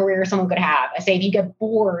interesting career someone could have. I say, if you get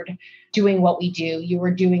bored doing what we do, you were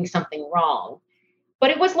doing something wrong. But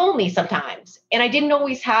it was lonely sometimes. And I didn't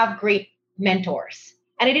always have great mentors.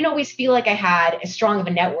 And I didn't always feel like I had as strong of a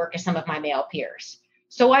network as some of my male peers.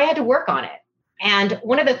 So I had to work on it. And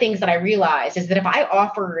one of the things that I realized is that if I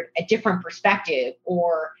offered a different perspective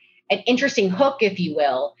or an interesting hook, if you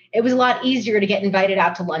will, it was a lot easier to get invited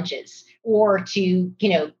out to lunches or to,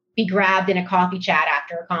 be grabbed in a coffee chat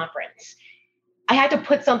after a conference. I had to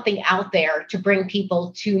put something out there to bring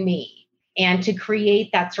people to me and to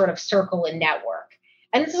create that sort of circle and network.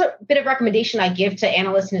 And this is a bit of recommendation I give to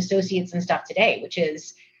analysts and associates and stuff today, which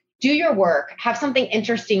is do your work, have something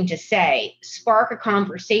interesting to say, spark a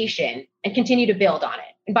conversation, and continue to build on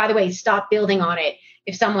it. And by the way, stop building on it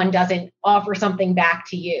if someone doesn't offer something back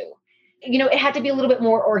to you. It had to be a little bit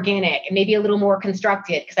more organic and maybe a little more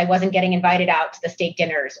constructed, because I wasn't getting invited out to the steak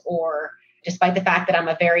dinners, or despite the fact that I'm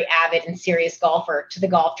a very avid and serious golfer, to the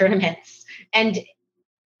golf tournaments. And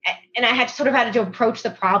I had to approach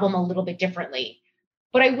the problem a little bit differently.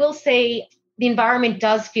 But I will say the environment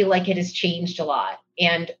does feel like it has changed a lot.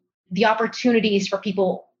 And the opportunities for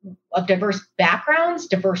people of diverse backgrounds,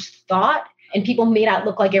 diverse thought, and people may not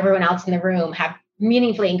look like everyone else in the room have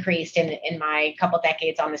meaningfully increased in my couple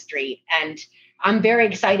decades on the street. And I'm very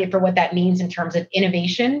excited for what that means in terms of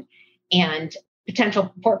innovation and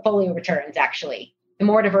potential portfolio returns, actually. The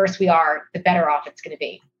more diverse we are, the better off it's going to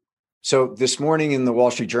be. So this morning in the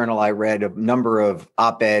Wall Street Journal, I read a number of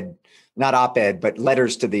not op-ed, but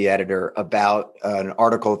letters to the editor about an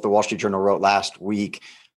article that the Wall Street Journal wrote last week,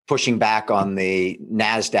 pushing back on the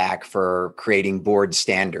NASDAQ for creating board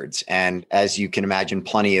standards. And as you can imagine,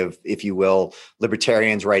 plenty of, if you will,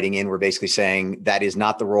 libertarians writing in were basically saying that is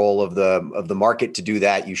not the role of the market to do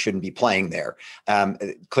that. You shouldn't be playing there.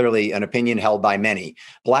 Clearly an opinion held by many.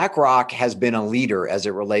 BlackRock has been a leader as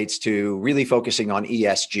it relates to really focusing on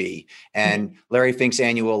ESG. And Larry Fink's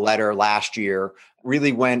annual letter last year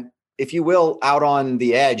really went, if you will, out on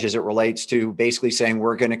the edge as it relates to basically saying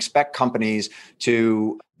we're going to expect companies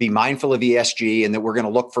to be mindful of ESG and that we're going to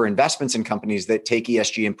look for investments in companies that take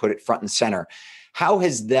ESG and put it front and center. How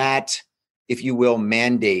has that, if you will,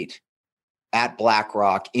 mandate at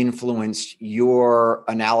BlackRock influenced your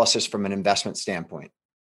analysis from an investment standpoint?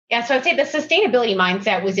 Yeah, so I'd say the sustainability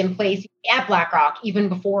mindset was in place at BlackRock even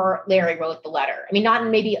before Larry wrote the letter. I mean, not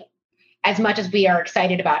maybe as much as we are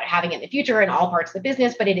excited about having it in the future in all parts of the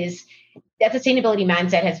business, but that sustainability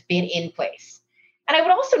mindset has been in place. And I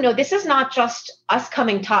would also note, this is not just us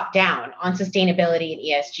coming top down on sustainability and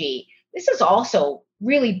ESG. This is also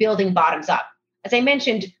really building bottoms up. As I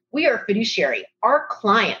mentioned, we are a fiduciary. Our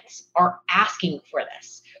clients are asking for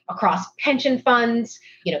this across pension funds,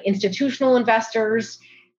 institutional investors.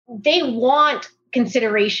 They want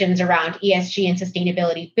considerations around ESG and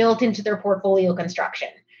sustainability built into their portfolio construction.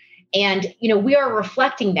 And, we are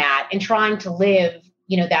reflecting that and trying to live,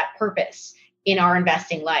 that purpose in our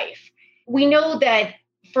investing life. We know that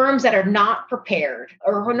firms that are not prepared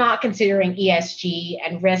or are not considering ESG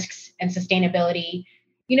and risks and sustainability,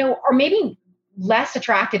 are maybe less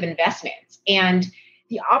attractive investments. And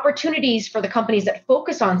the opportunities for the companies that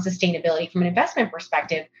focus on sustainability from an investment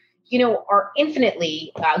perspective, are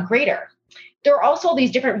infinitely greater. There are also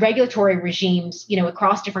these different regulatory regimes,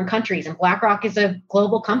 across different countries, and BlackRock is a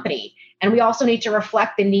global company. And we also need to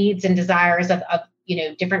reflect the needs and desires of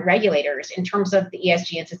different regulators in terms of the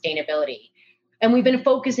ESG and sustainability. And we've been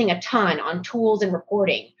focusing a ton on tools and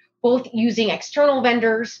reporting, both using external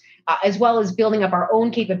vendors as well as building up our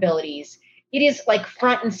own capabilities. It is like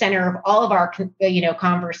front and center of all of our,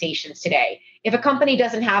 conversations today. If a company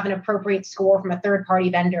doesn't have an appropriate score from a third-party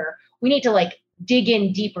vendor, we need to dig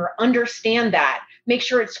in deeper, understand that, make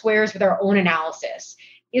sure it squares with our own analysis.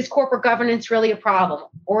 Is corporate governance really a problem,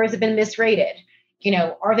 or has it been misrated?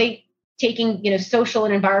 Are they taking, social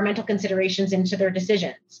and environmental considerations into their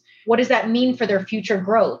decisions? What does that mean for their future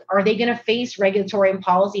growth? Are they going to face regulatory and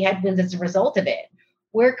policy headwinds as a result of it?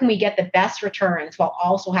 Where can we get the best returns while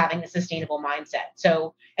also having the sustainable mindset?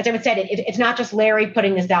 So as I would say, it's not just Larry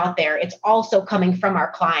putting this out there, it's also coming from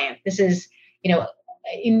our client. This is,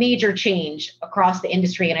 a major change across the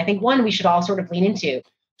industry. And I think one we should all sort of lean into.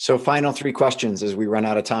 So final 3 questions as we run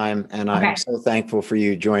out of time. And I'm so thankful for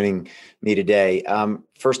you joining me today.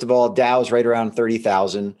 First of all, Dow's right around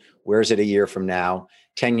 30,000. Where is it a year from now?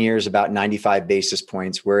 10 years, about 95 basis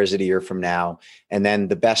points. Where is it a year from now? And then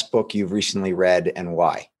the best book you've recently read and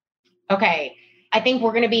why? Okay. I think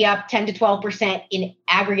we're going to be up 10 to 12% in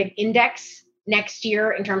aggregate index next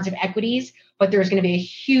year in terms of equities, but there's going to be a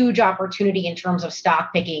huge opportunity in terms of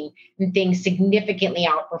stock picking and things significantly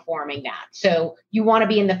outperforming that. So you want to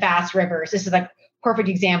be in the fast rivers. This is a perfect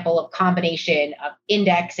example of combination of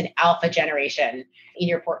index and alpha generation in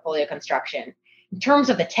your portfolio construction. In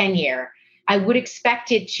terms of the 10-year, I would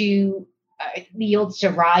expect it to the yields to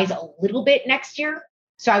rise a little bit next year.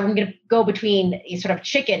 So I'm going to go between sort of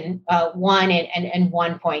chicken 1 and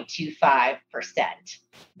 1.25%.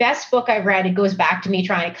 Best book I've read, it goes back to me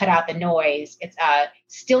trying to cut out the noise. It's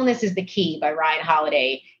Stillness is the Key by Ryan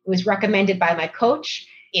Holiday. It was recommended by my coach.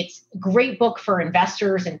 It's a great book for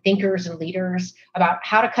investors and thinkers and leaders about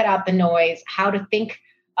how to cut out the noise, how to think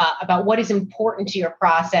about what is important to your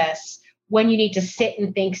process, when you need to sit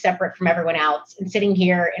and think separate from everyone else. And sitting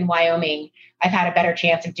here in Wyoming, I've had a better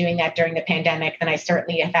chance of doing that during the pandemic than I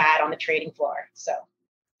certainly have had on the trading floor. So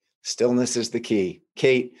stillness is the key.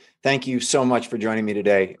 Kate, thank you so much for joining me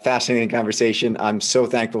today. Fascinating conversation. I'm so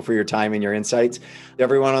thankful for your time and your insights.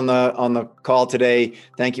 Everyone on the call today,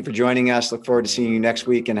 thank you for joining us. Look forward to seeing you next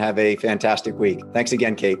week and have a fantastic week. Thanks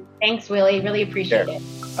again, Kate. Thanks, Willie. Really appreciate it.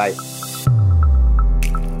 Bye.